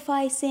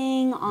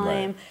sacrificing,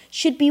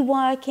 should be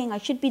working, I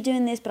should be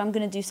doing this, but I'm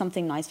going to do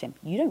something nice for him.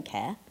 You don't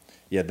care.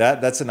 Yeah,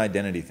 that's an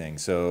identity thing.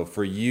 So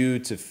for you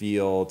to be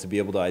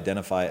able to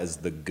identify as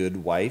the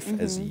good wife,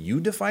 as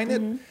you define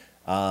it,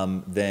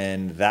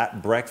 then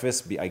that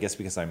breakfast, I guess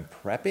because I'm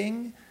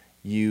prepping,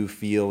 you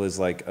feel is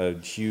like a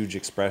huge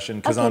expression.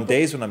 Because on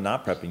days when I'm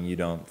not prepping, you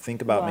don't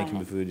think about making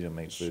the food, you don't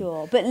make food.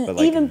 Sure, but like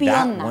even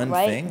beyond that,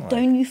 right?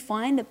 Don't you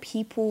find that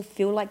people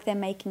feel like they're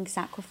making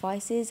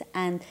sacrifices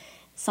and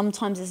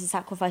sometimes it's a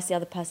sacrifice the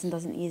other person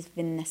doesn't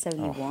even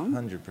necessarily want?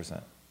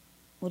 100%.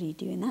 What do you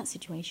do in that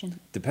situation?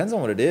 Depends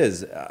on what it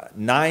is.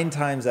 9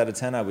 times out of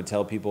 10, I would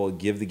tell people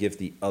give the gift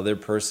the other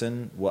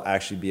person will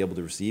actually be able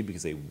to receive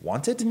because they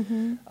want it.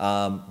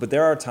 But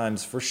there are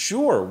times for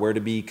sure where to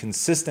be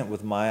consistent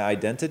with my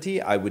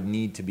identity, I would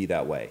need to be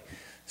that way.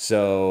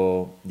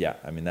 So yeah,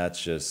 I mean,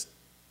 that's just...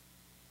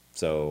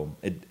 So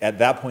at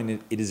that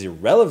point, it is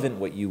irrelevant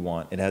what you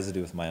want. It has to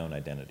do with my own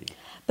identity.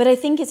 But I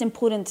think it's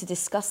important to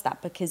discuss that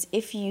because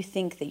if you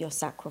think that you're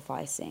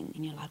sacrificing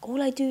and you're like,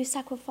 all I do is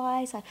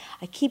sacrifice,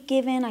 I keep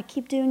giving, I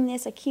keep doing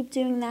this, I keep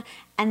doing that,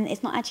 and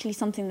it's not actually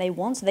something they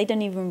want, so they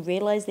don't even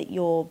realize that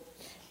you're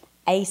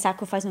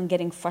sacrificing and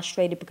getting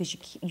frustrated because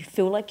you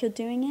feel like you're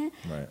doing it.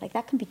 Right. Like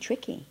that can be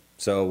tricky.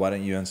 So why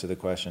don't you answer the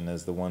question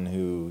as the one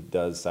who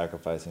does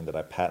sacrificing that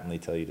I patently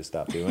tell you to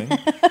stop doing?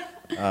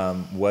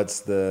 What's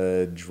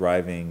the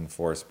driving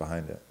force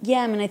behind it?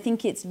 Yeah, I mean, I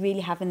think it's really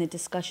having the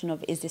discussion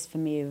of, is this for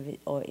me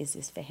or is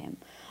this for him,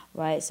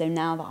 right? So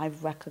now that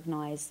I've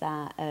recognized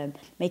that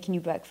making you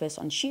breakfast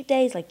on shoot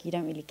days, like you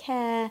don't really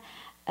care,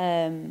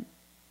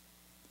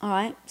 all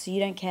right, so you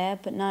don't care,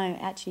 but no, it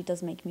actually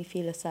does make me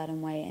feel a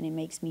certain way, and it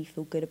makes me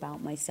feel good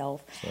about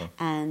myself,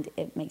 and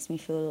it makes me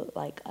feel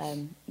like,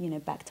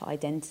 back to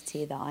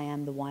identity, that I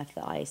am the wife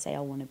that I say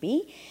I want to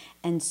be.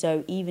 And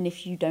so even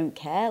if you don't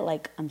care,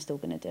 like, I'm still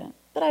going to do it.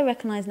 But I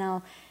recognize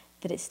now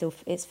that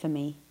it's for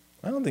me.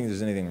 I don't think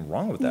there's anything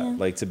wrong with that.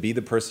 Like, to be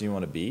the person you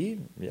want to be,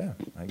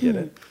 I get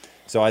it.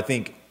 So I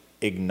think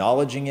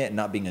acknowledging it and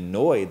not being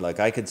annoyed, like,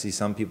 I could see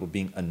some people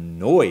being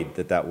annoyed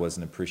that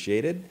wasn't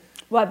appreciated.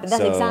 Right, but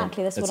that's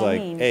what I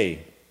mean.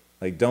 Hey,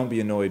 like, don't be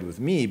annoyed with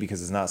me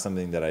because it's not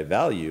something that I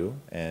value,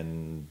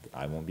 and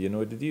I won't be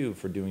annoyed with you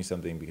for doing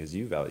something because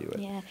you value it.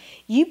 Yeah,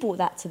 you brought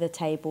that to the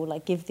table,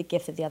 like, give the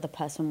gift that the other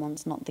person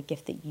wants, not the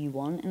gift that you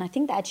want. And I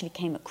think that actually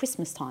came at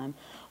Christmas time,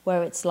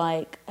 where it's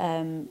like,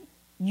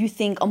 you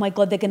think, oh my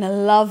God, they're going to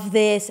love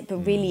this, but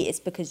really it's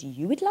because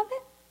you would love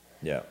it.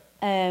 Yeah.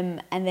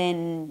 And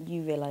then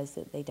you realize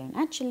that they don't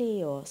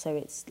actually, so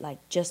it's like,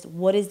 just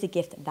what is the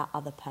gift that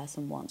other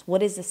person wants?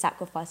 What is the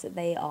sacrifice that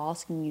they are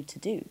asking you to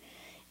do?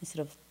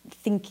 Instead of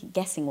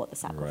guessing what the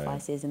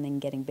sacrifice is and then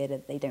getting bitter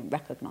that they don't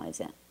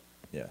recognize it.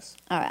 Yes.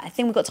 All right, I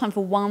think we've got time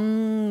for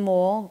one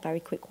more, very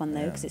quick one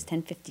though, because it's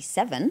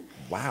 10:57.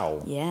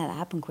 Wow. Yeah, that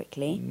happened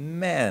quickly.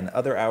 Man,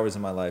 other hours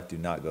of my life do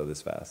not go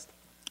this fast.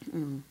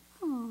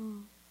 Oh,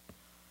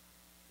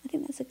 I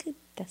think that's a good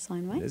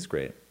sign, right? It is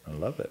great. I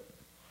love it.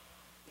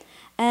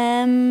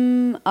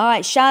 All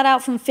right, shout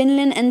out from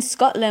Finland and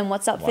Scotland.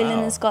 What's up,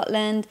 Finland and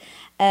Scotland?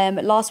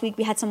 Last week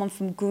we had someone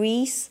from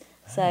Greece.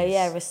 Nice. So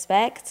yeah,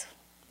 respect.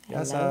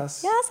 Yes,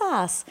 us. Yes,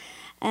 us.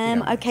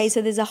 Okay,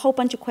 so there's a whole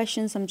bunch of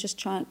questions. I'm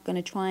just going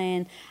to try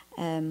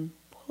and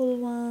pull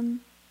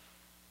one.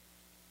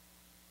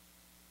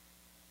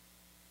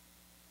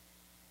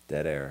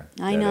 Dead air.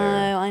 I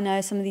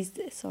know. Some of these,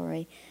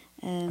 sorry.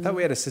 I thought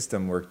we had a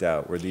system worked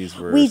out where these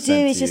were We do,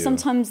 it's just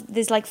sometimes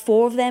there's like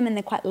 4 of them and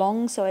they're quite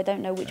long, so I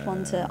don't know which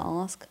one to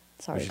ask.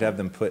 Sorry. We should have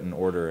them put in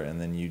order and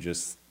then you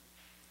just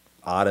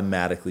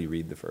automatically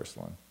read the first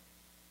one.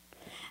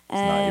 It's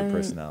not your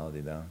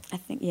personality, though. I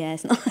think,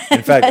 it's not.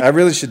 In fact, I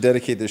really should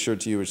dedicate this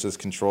shirt to you, which says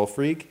Control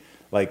Freak.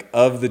 Like,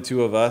 of the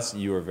two of us,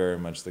 you are very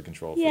much the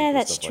control freak. Yeah,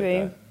 that's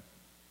true.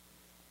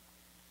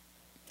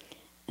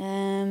 Like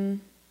that.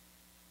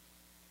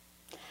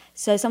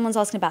 So someone's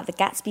asking about the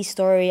Gatsby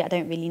story. I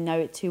don't really know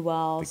it too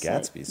well. The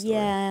Gatsby story?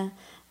 Yeah.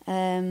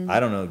 I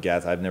don't know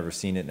Gatsby. I've never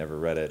seen it, never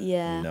read it.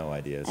 Yeah. No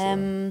idea.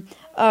 So.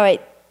 All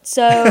right.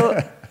 So,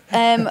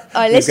 all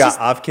right, We've got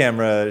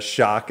off-camera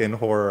shock and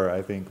horror,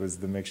 I think, was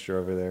the mixture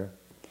over there.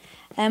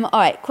 All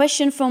right.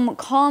 Question from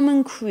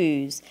Carmen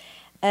Cruz.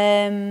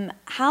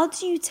 How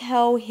do you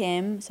tell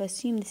him, so I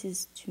assume this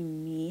is to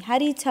me, how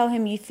do you tell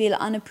him you feel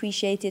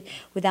unappreciated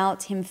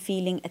without him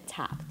feeling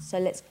attacked? So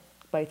let's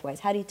both ways.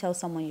 How do you tell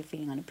someone you're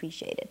feeling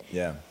unappreciated?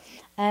 Yeah.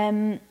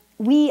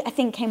 We, I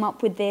think, came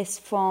up with this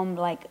from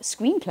like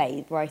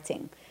screenplay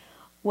writing,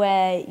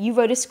 where you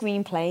wrote a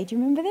screenplay. Do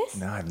you remember this?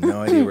 No, I have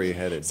no idea where you're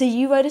headed. So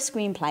you wrote a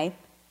screenplay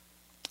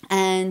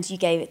and you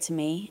gave it to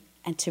me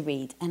and to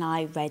read, and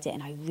I read it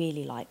and I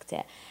really liked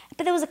it.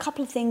 But there was a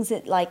couple of things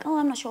that like,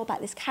 I'm not sure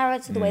about this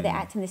character, the way they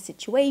act in this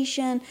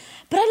situation,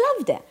 but I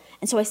loved it.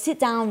 And so I sit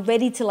down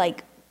ready to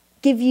like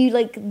give you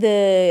like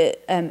the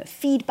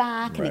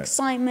feedback and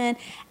excitement,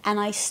 and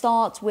I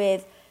start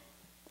with,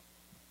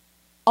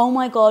 oh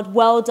my God,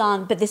 well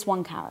done, but this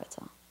one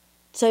character.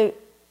 So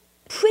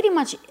pretty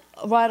much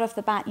right off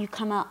the bat, you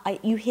come out,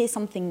 you hear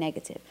something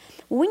negative.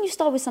 Well, when you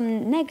start with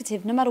something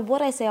negative, no matter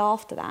what I say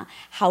after that,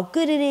 how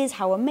good it is,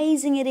 how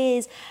amazing it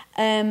is,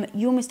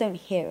 you almost don't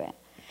hear it.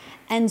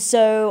 And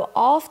so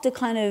after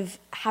kind of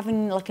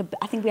having like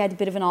I think we had a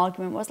bit of an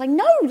argument where I was like,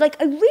 no, like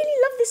I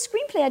really love this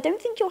screenplay. I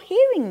don't think you're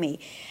hearing me.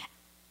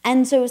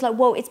 And so it was like,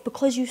 well, it's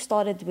because you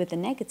started with the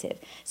negative.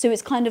 So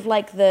it's kind of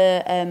like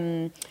the,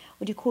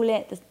 what do you call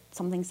it? The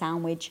something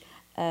sandwich.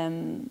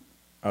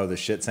 The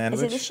shit sandwich?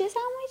 Is it the shit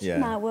sandwich? Yeah.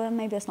 No, well,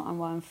 maybe that's not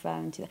what I'm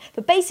referring to.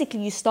 But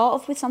basically, you start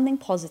off with something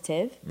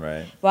positive.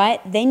 Right.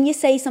 Right? Then you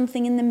say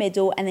something in the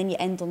middle, and then you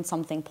end on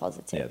something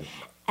positive.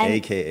 Yeah,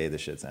 AKA the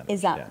shit sandwich.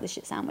 Is that the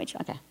shit sandwich?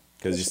 Okay.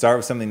 Because you start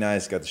with something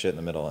nice, got the shit in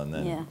the middle, and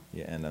then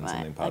you end on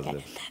something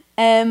positive.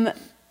 Okay.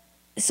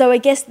 So I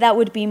guess that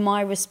would be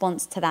my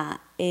response to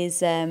that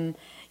is,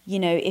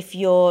 if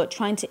you're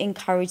trying to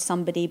encourage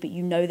somebody, but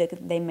you know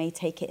that they may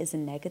take it as a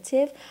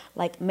negative,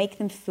 like make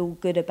them feel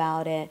good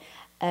about it.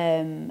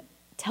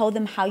 Tell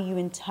them how you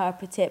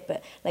interpret it,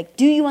 but like,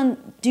 do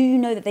you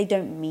know that they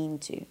don't mean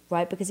to,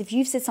 right? Because if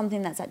you've said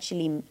something that's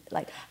actually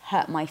like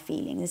hurt my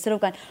feelings, instead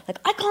of going like,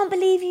 I can't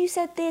believe you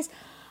said this,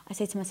 I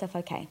say to myself,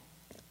 okay,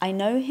 I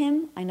know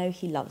him, I know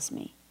he loves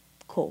me.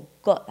 Cool,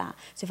 got that.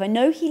 So if I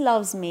know he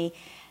loves me,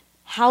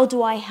 how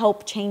do I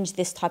help change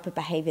this type of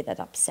behavior that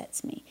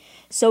upsets me?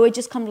 So it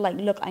just kind of like,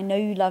 look, I know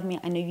you love me.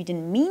 I know you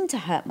didn't mean to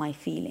hurt my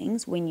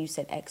feelings when you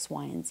said X,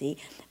 Y, and Z,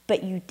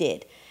 but you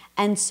did.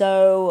 And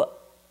so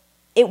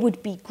it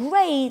would be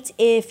great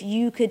if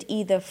you could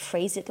either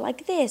phrase it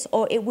like this,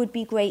 or it would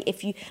be great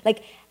if you,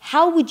 like,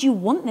 how would you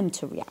want them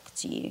to react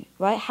to you,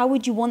 right? How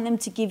would you want them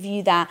to give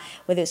you that,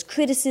 whether it's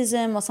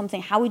criticism or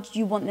something, how would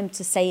you want them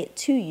to say it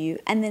to you?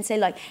 And then say,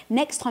 like,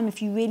 next time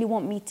if you really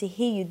want me to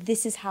hear you,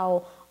 this is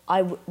how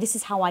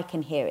I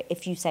can hear it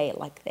if you say it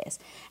like this.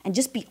 And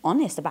just be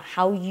honest about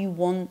how you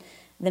want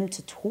them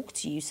to talk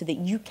to you so that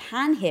you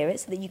can hear it,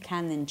 so that you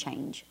can then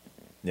change.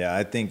 Yeah,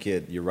 I think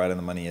you're right on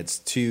the money. It's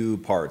two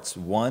parts.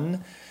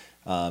 One,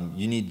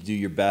 you need to do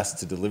your best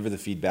to deliver the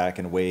feedback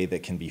in a way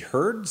that can be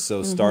heard.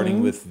 So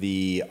starting with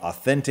the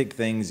authentic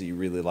things that you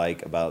really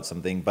like about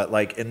something. But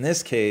like in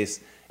this case,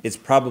 it's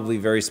probably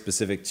very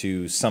specific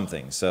to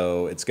something.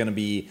 So it's going to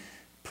be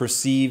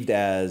perceived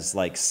as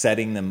like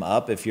setting them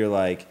up. If you're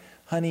like,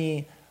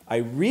 honey, I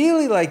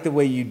really like the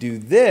way you do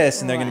this.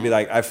 And they're going to be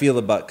like, I feel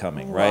the butt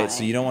coming, right?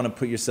 So you don't want to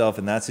put yourself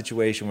in that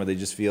situation where they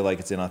just feel like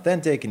it's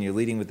inauthentic and you're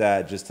leading with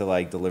that just to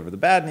like deliver the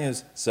bad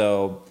news.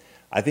 So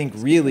I think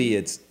really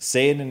it's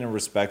say it in a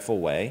respectful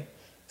way.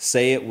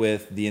 Say it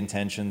with the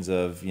intentions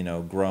of, you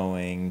know,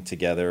 growing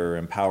together,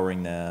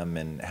 empowering them,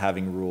 and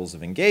having rules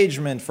of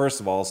engagement, first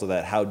of all, so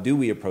that how do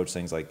we approach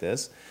things like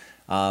this?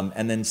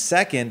 And then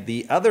second,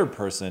 the other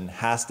person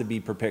has to be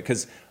prepared,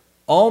 because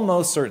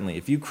almost certainly,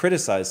 if you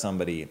criticize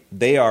somebody,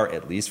 they are,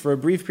 at least for a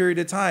brief period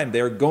of time,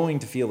 they're going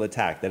to feel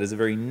attacked. That is a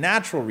very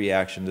natural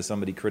reaction to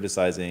somebody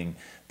criticizing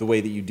the way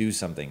that you do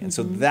something. And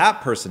so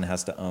that person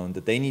has to own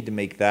that they need to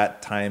make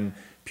that time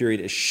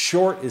period as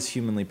short as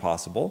humanly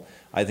possible.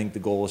 I think the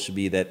goal should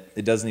be that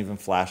it doesn't even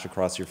flash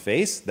across your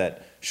face,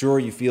 that sure,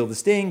 you feel the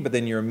sting, but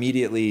then you're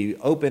immediately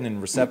open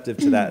and receptive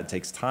to that. It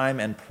takes time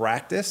and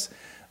practice.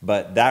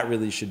 But that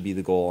really should be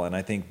the goal. And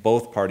I think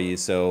both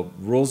parties, so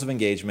rules of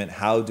engagement,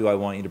 how do I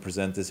want you to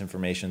present this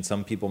information?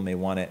 Some people may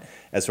want it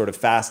as sort of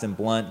fast and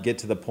blunt, get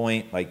to the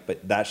point, like,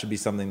 but that should be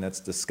something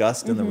that's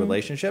discussed in the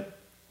relationship.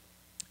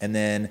 And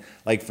then,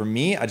 like, for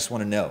me, I just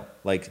want to know,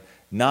 like,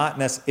 not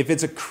if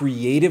it's a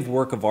creative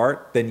work of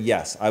art, then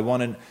yes, I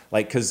want to,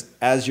 like, because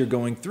as you're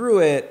going through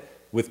it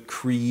with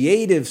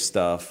creative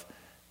stuff,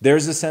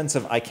 there's a sense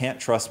of I can't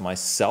trust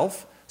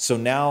myself. So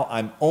now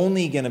I'm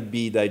only going to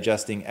be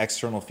digesting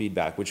external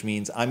feedback, which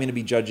means I'm going to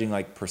be judging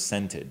like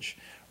percentage,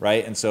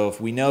 right? And so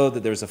if we know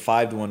that there's a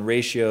 5-to-1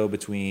 ratio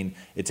between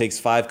it takes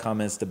 5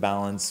 comments to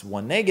balance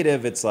 1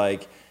 negative, it's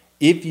like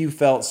if you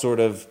felt sort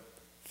of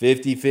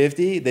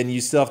 50-50, then you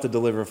still have to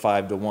deliver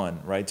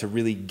 5-to-1, right? To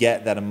really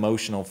get that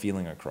emotional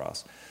feeling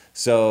across.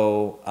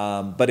 So,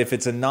 but if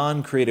it's a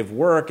non-creative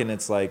work and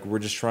it's like we're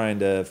just trying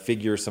to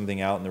figure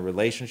something out in the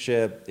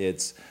relationship,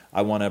 it's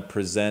I want to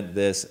present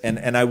this.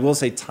 And I will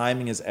say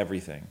timing is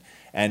everything.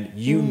 And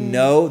you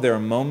know there are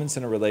moments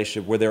in a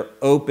relationship where they're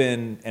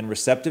open and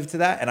receptive to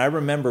that. And I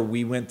remember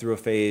we went through a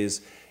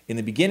phase in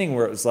the beginning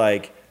where it was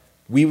like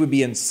we would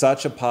be in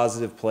such a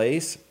positive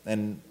place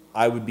and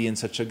I would be in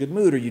such a good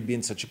mood or you'd be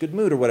in such a good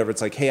mood or whatever.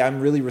 It's like, hey,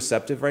 I'm really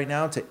receptive right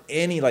now to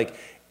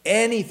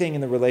anything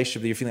in the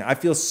relationship that you're feeling. I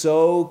feel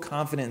so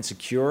confident and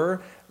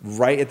secure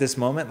right at this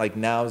moment. Like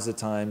now is the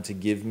time to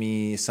give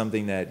me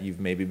something that you've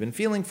maybe been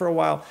feeling for a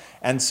while.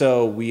 And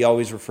so we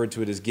always refer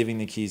to it as giving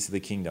the keys to the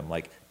kingdom.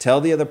 Like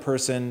tell the other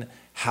person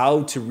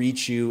how to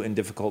reach you in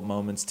difficult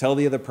moments. Tell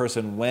the other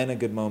person when a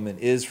good moment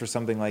is for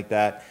something like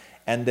that.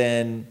 And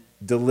then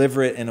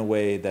deliver it in a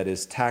way that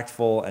is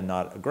tactful and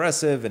not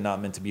aggressive and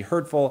not meant to be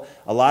hurtful.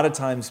 A lot of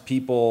times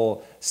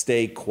people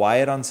stay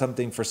quiet on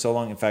something for so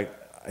long. In fact,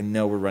 I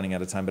know we're running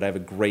out of time, but I have a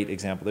great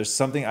example. There's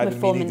something I've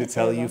been meaning to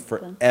tell you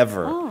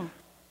forever. Oh.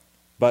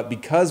 But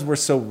because we're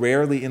so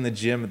rarely in the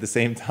gym at the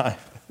same time,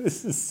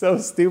 this is so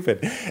stupid.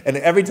 And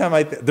every time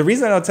the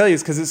reason I don't tell you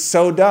is because it's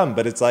so dumb,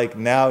 but it's like,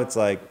 now it's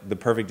like the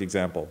perfect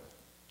example.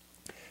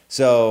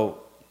 So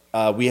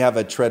we have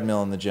a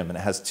treadmill in the gym and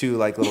it has 2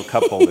 like little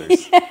cup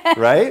holders,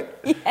 right?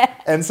 Yeah.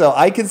 And so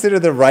I consider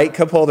the right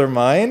cup holder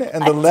mine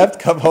and the left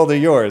cup holder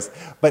yours.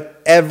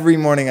 But every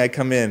morning I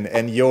come in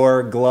and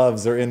your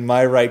gloves are in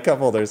my right cup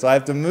holder. So I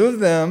have to move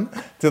them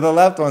to the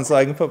left one so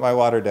I can put my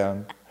water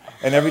down.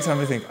 And every time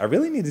I think, I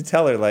really need to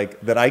tell her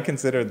like that I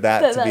consider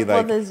that to be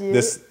like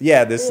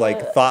this,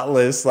 like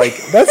thoughtless, like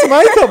that's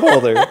my cup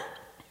holder.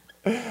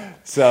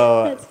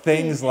 So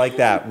things like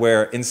that,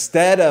 where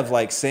instead of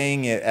like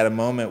saying it at a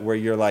moment where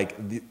you're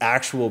like the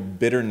actual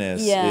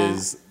bitterness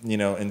is, you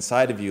know,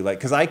 inside of you, like,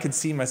 because I could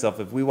see myself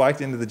if we walked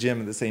into the gym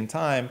at the same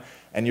time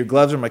and your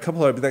gloves are my cup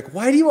holder, I'd be like,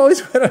 why do you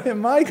always put it in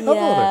my cup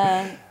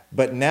holder?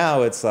 But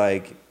now it's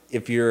like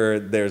if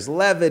there's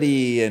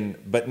levity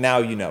but now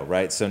you know,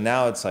 right? So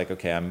now it's like,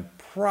 okay, I'm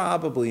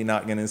probably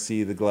not going to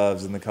see the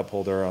gloves and the cup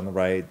holder on the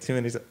right too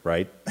many,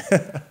 right?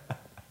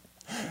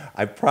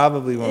 I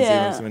probably won't see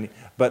them so many,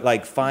 but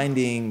like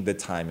finding the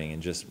timing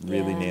and just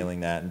really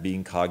nailing that and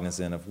being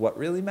cognizant of what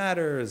really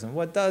matters and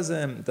what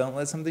doesn't. Don't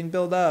let something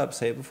build up.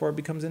 Say it before it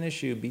becomes an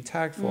issue. Be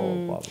tactful,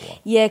 blah, blah, blah.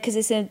 Yeah, because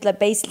it's like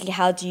basically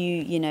how do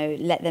you,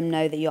 let them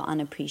know that you're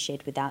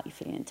unappreciated without you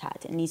feeling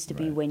attacked. It needs to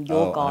be when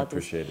your guard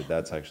is...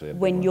 That's actually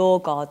when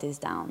your guard is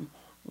down,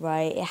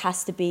 right? It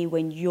has to be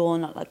when you're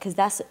not, like,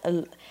 because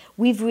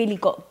we've really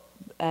got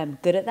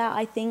good at that,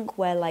 I think,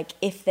 where like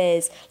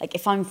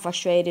if I'm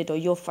frustrated or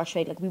you're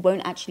frustrated, like we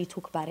won't actually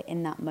talk about it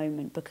in that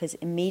moment, because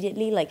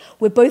immediately like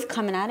we're both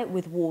coming at it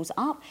with walls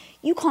up.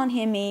 You can't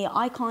hear me,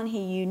 I can't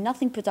hear you,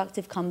 nothing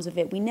productive comes of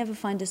it, we never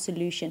find a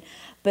solution.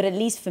 But at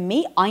least for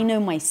me, I know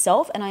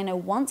myself, and I know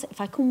once if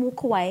I can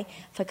walk away,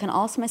 if I can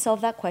ask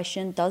myself that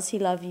question, does he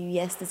love you?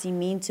 Yes. Does he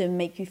mean to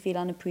make you feel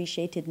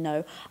unappreciated?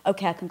 No.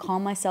 Okay, I can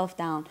calm myself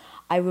down.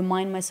 I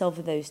remind myself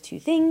of those two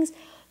things.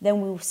 Then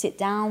we'll sit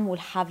down, we'll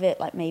have it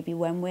like maybe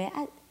when we're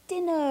at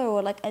dinner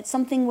or like at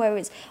something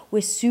where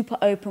we're super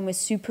open, we're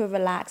super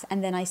relaxed,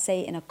 and then I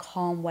say it in a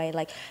calm way,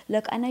 like,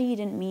 look, I know you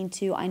didn't mean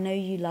to, I know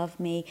you love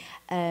me,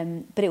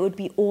 but it would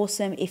be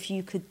awesome if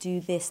you could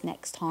do this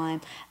next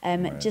time.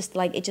 Right. Just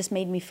like, it just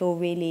made me feel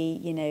really,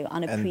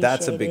 unappreciated. And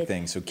that's a big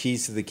thing. So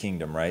keys to the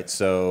kingdom, right?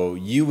 So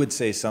you would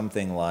say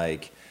something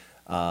like,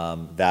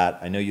 that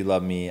I know you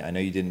love me, I know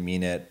you didn't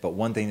mean it, but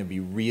one thing that would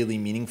be really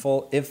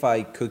meaningful, if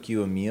I cook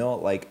you a meal,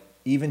 like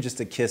even just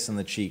a kiss on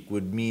the cheek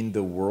would mean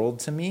the world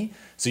to me.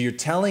 So you're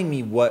telling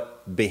me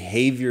what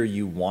behavior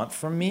you want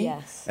from me.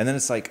 Yes. And then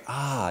it's like,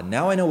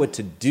 now I know what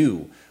to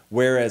do.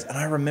 Whereas, and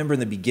I remember in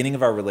the beginning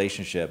of our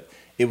relationship,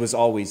 it was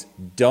always,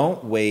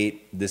 don't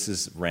wait. This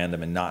is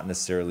random and not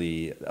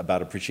necessarily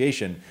about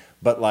appreciation,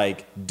 but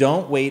like,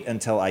 don't wait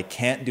until I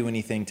can't do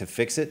anything to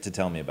fix it to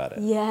tell me about it.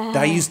 Yeah.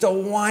 That used to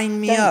wind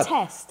me up.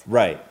 Test.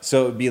 Right.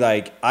 So it'd be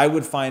like, I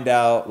would find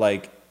out,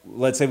 like,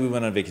 let's say we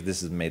went on vacation,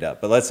 this is made up,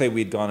 but let's say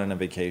we'd gone on a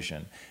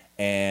vacation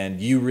and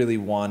you really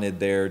wanted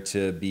there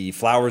to be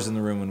flowers in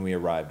the room when we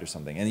arrived or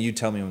something. And you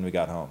tell me when we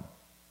got home,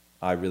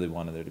 I really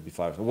wanted there to be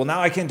flowers. Well,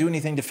 now I can't do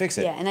anything to fix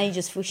it. Yeah, and now you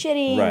just feel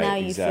shitty. Right, now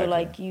you exactly. feel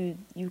like you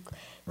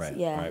right,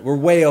 yeah. Right. We're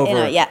way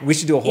over. Yeah. We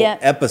should do a whole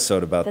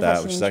episode about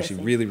that, which is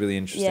actually really, really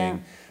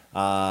interesting.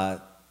 Yeah.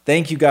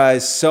 Thank you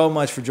guys so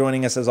much for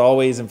joining us as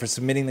always and for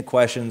submitting the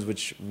questions,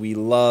 which we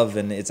love.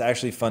 And it's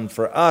actually fun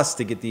for us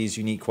to get these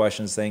unique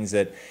questions, things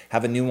that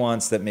have a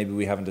nuance that maybe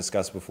we haven't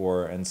discussed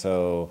before. And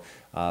so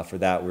for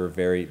that, we're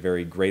very,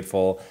 very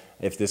grateful.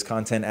 If this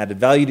content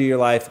added value to your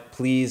life,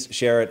 please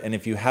share it. And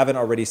if you haven't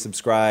already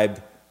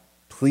subscribed,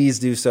 please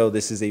do so.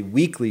 This is a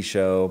weekly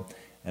show.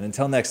 And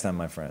until next time,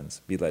 my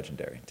friends, be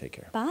legendary. Take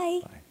care.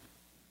 Bye. Bye.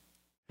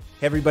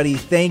 Hey everybody,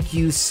 thank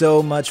you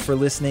so much for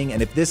listening.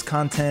 And if this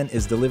content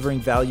is delivering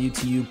value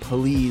to you,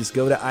 please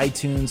go to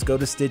iTunes, go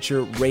to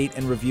Stitcher, rate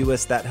and review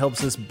us. That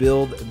helps us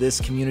build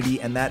this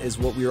community. And that is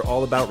what we are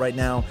all about right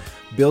now.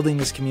 Building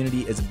this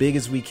community as big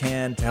as we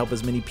can to help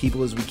as many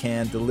people as we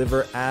can,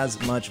 deliver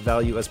as much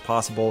value as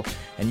possible.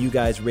 And you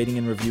guys rating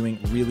and reviewing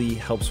really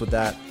helps with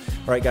that.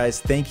 All right,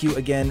 guys, thank you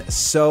again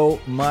so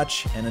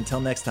much. And until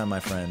next time, my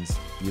friends,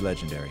 be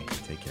legendary.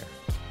 Take care.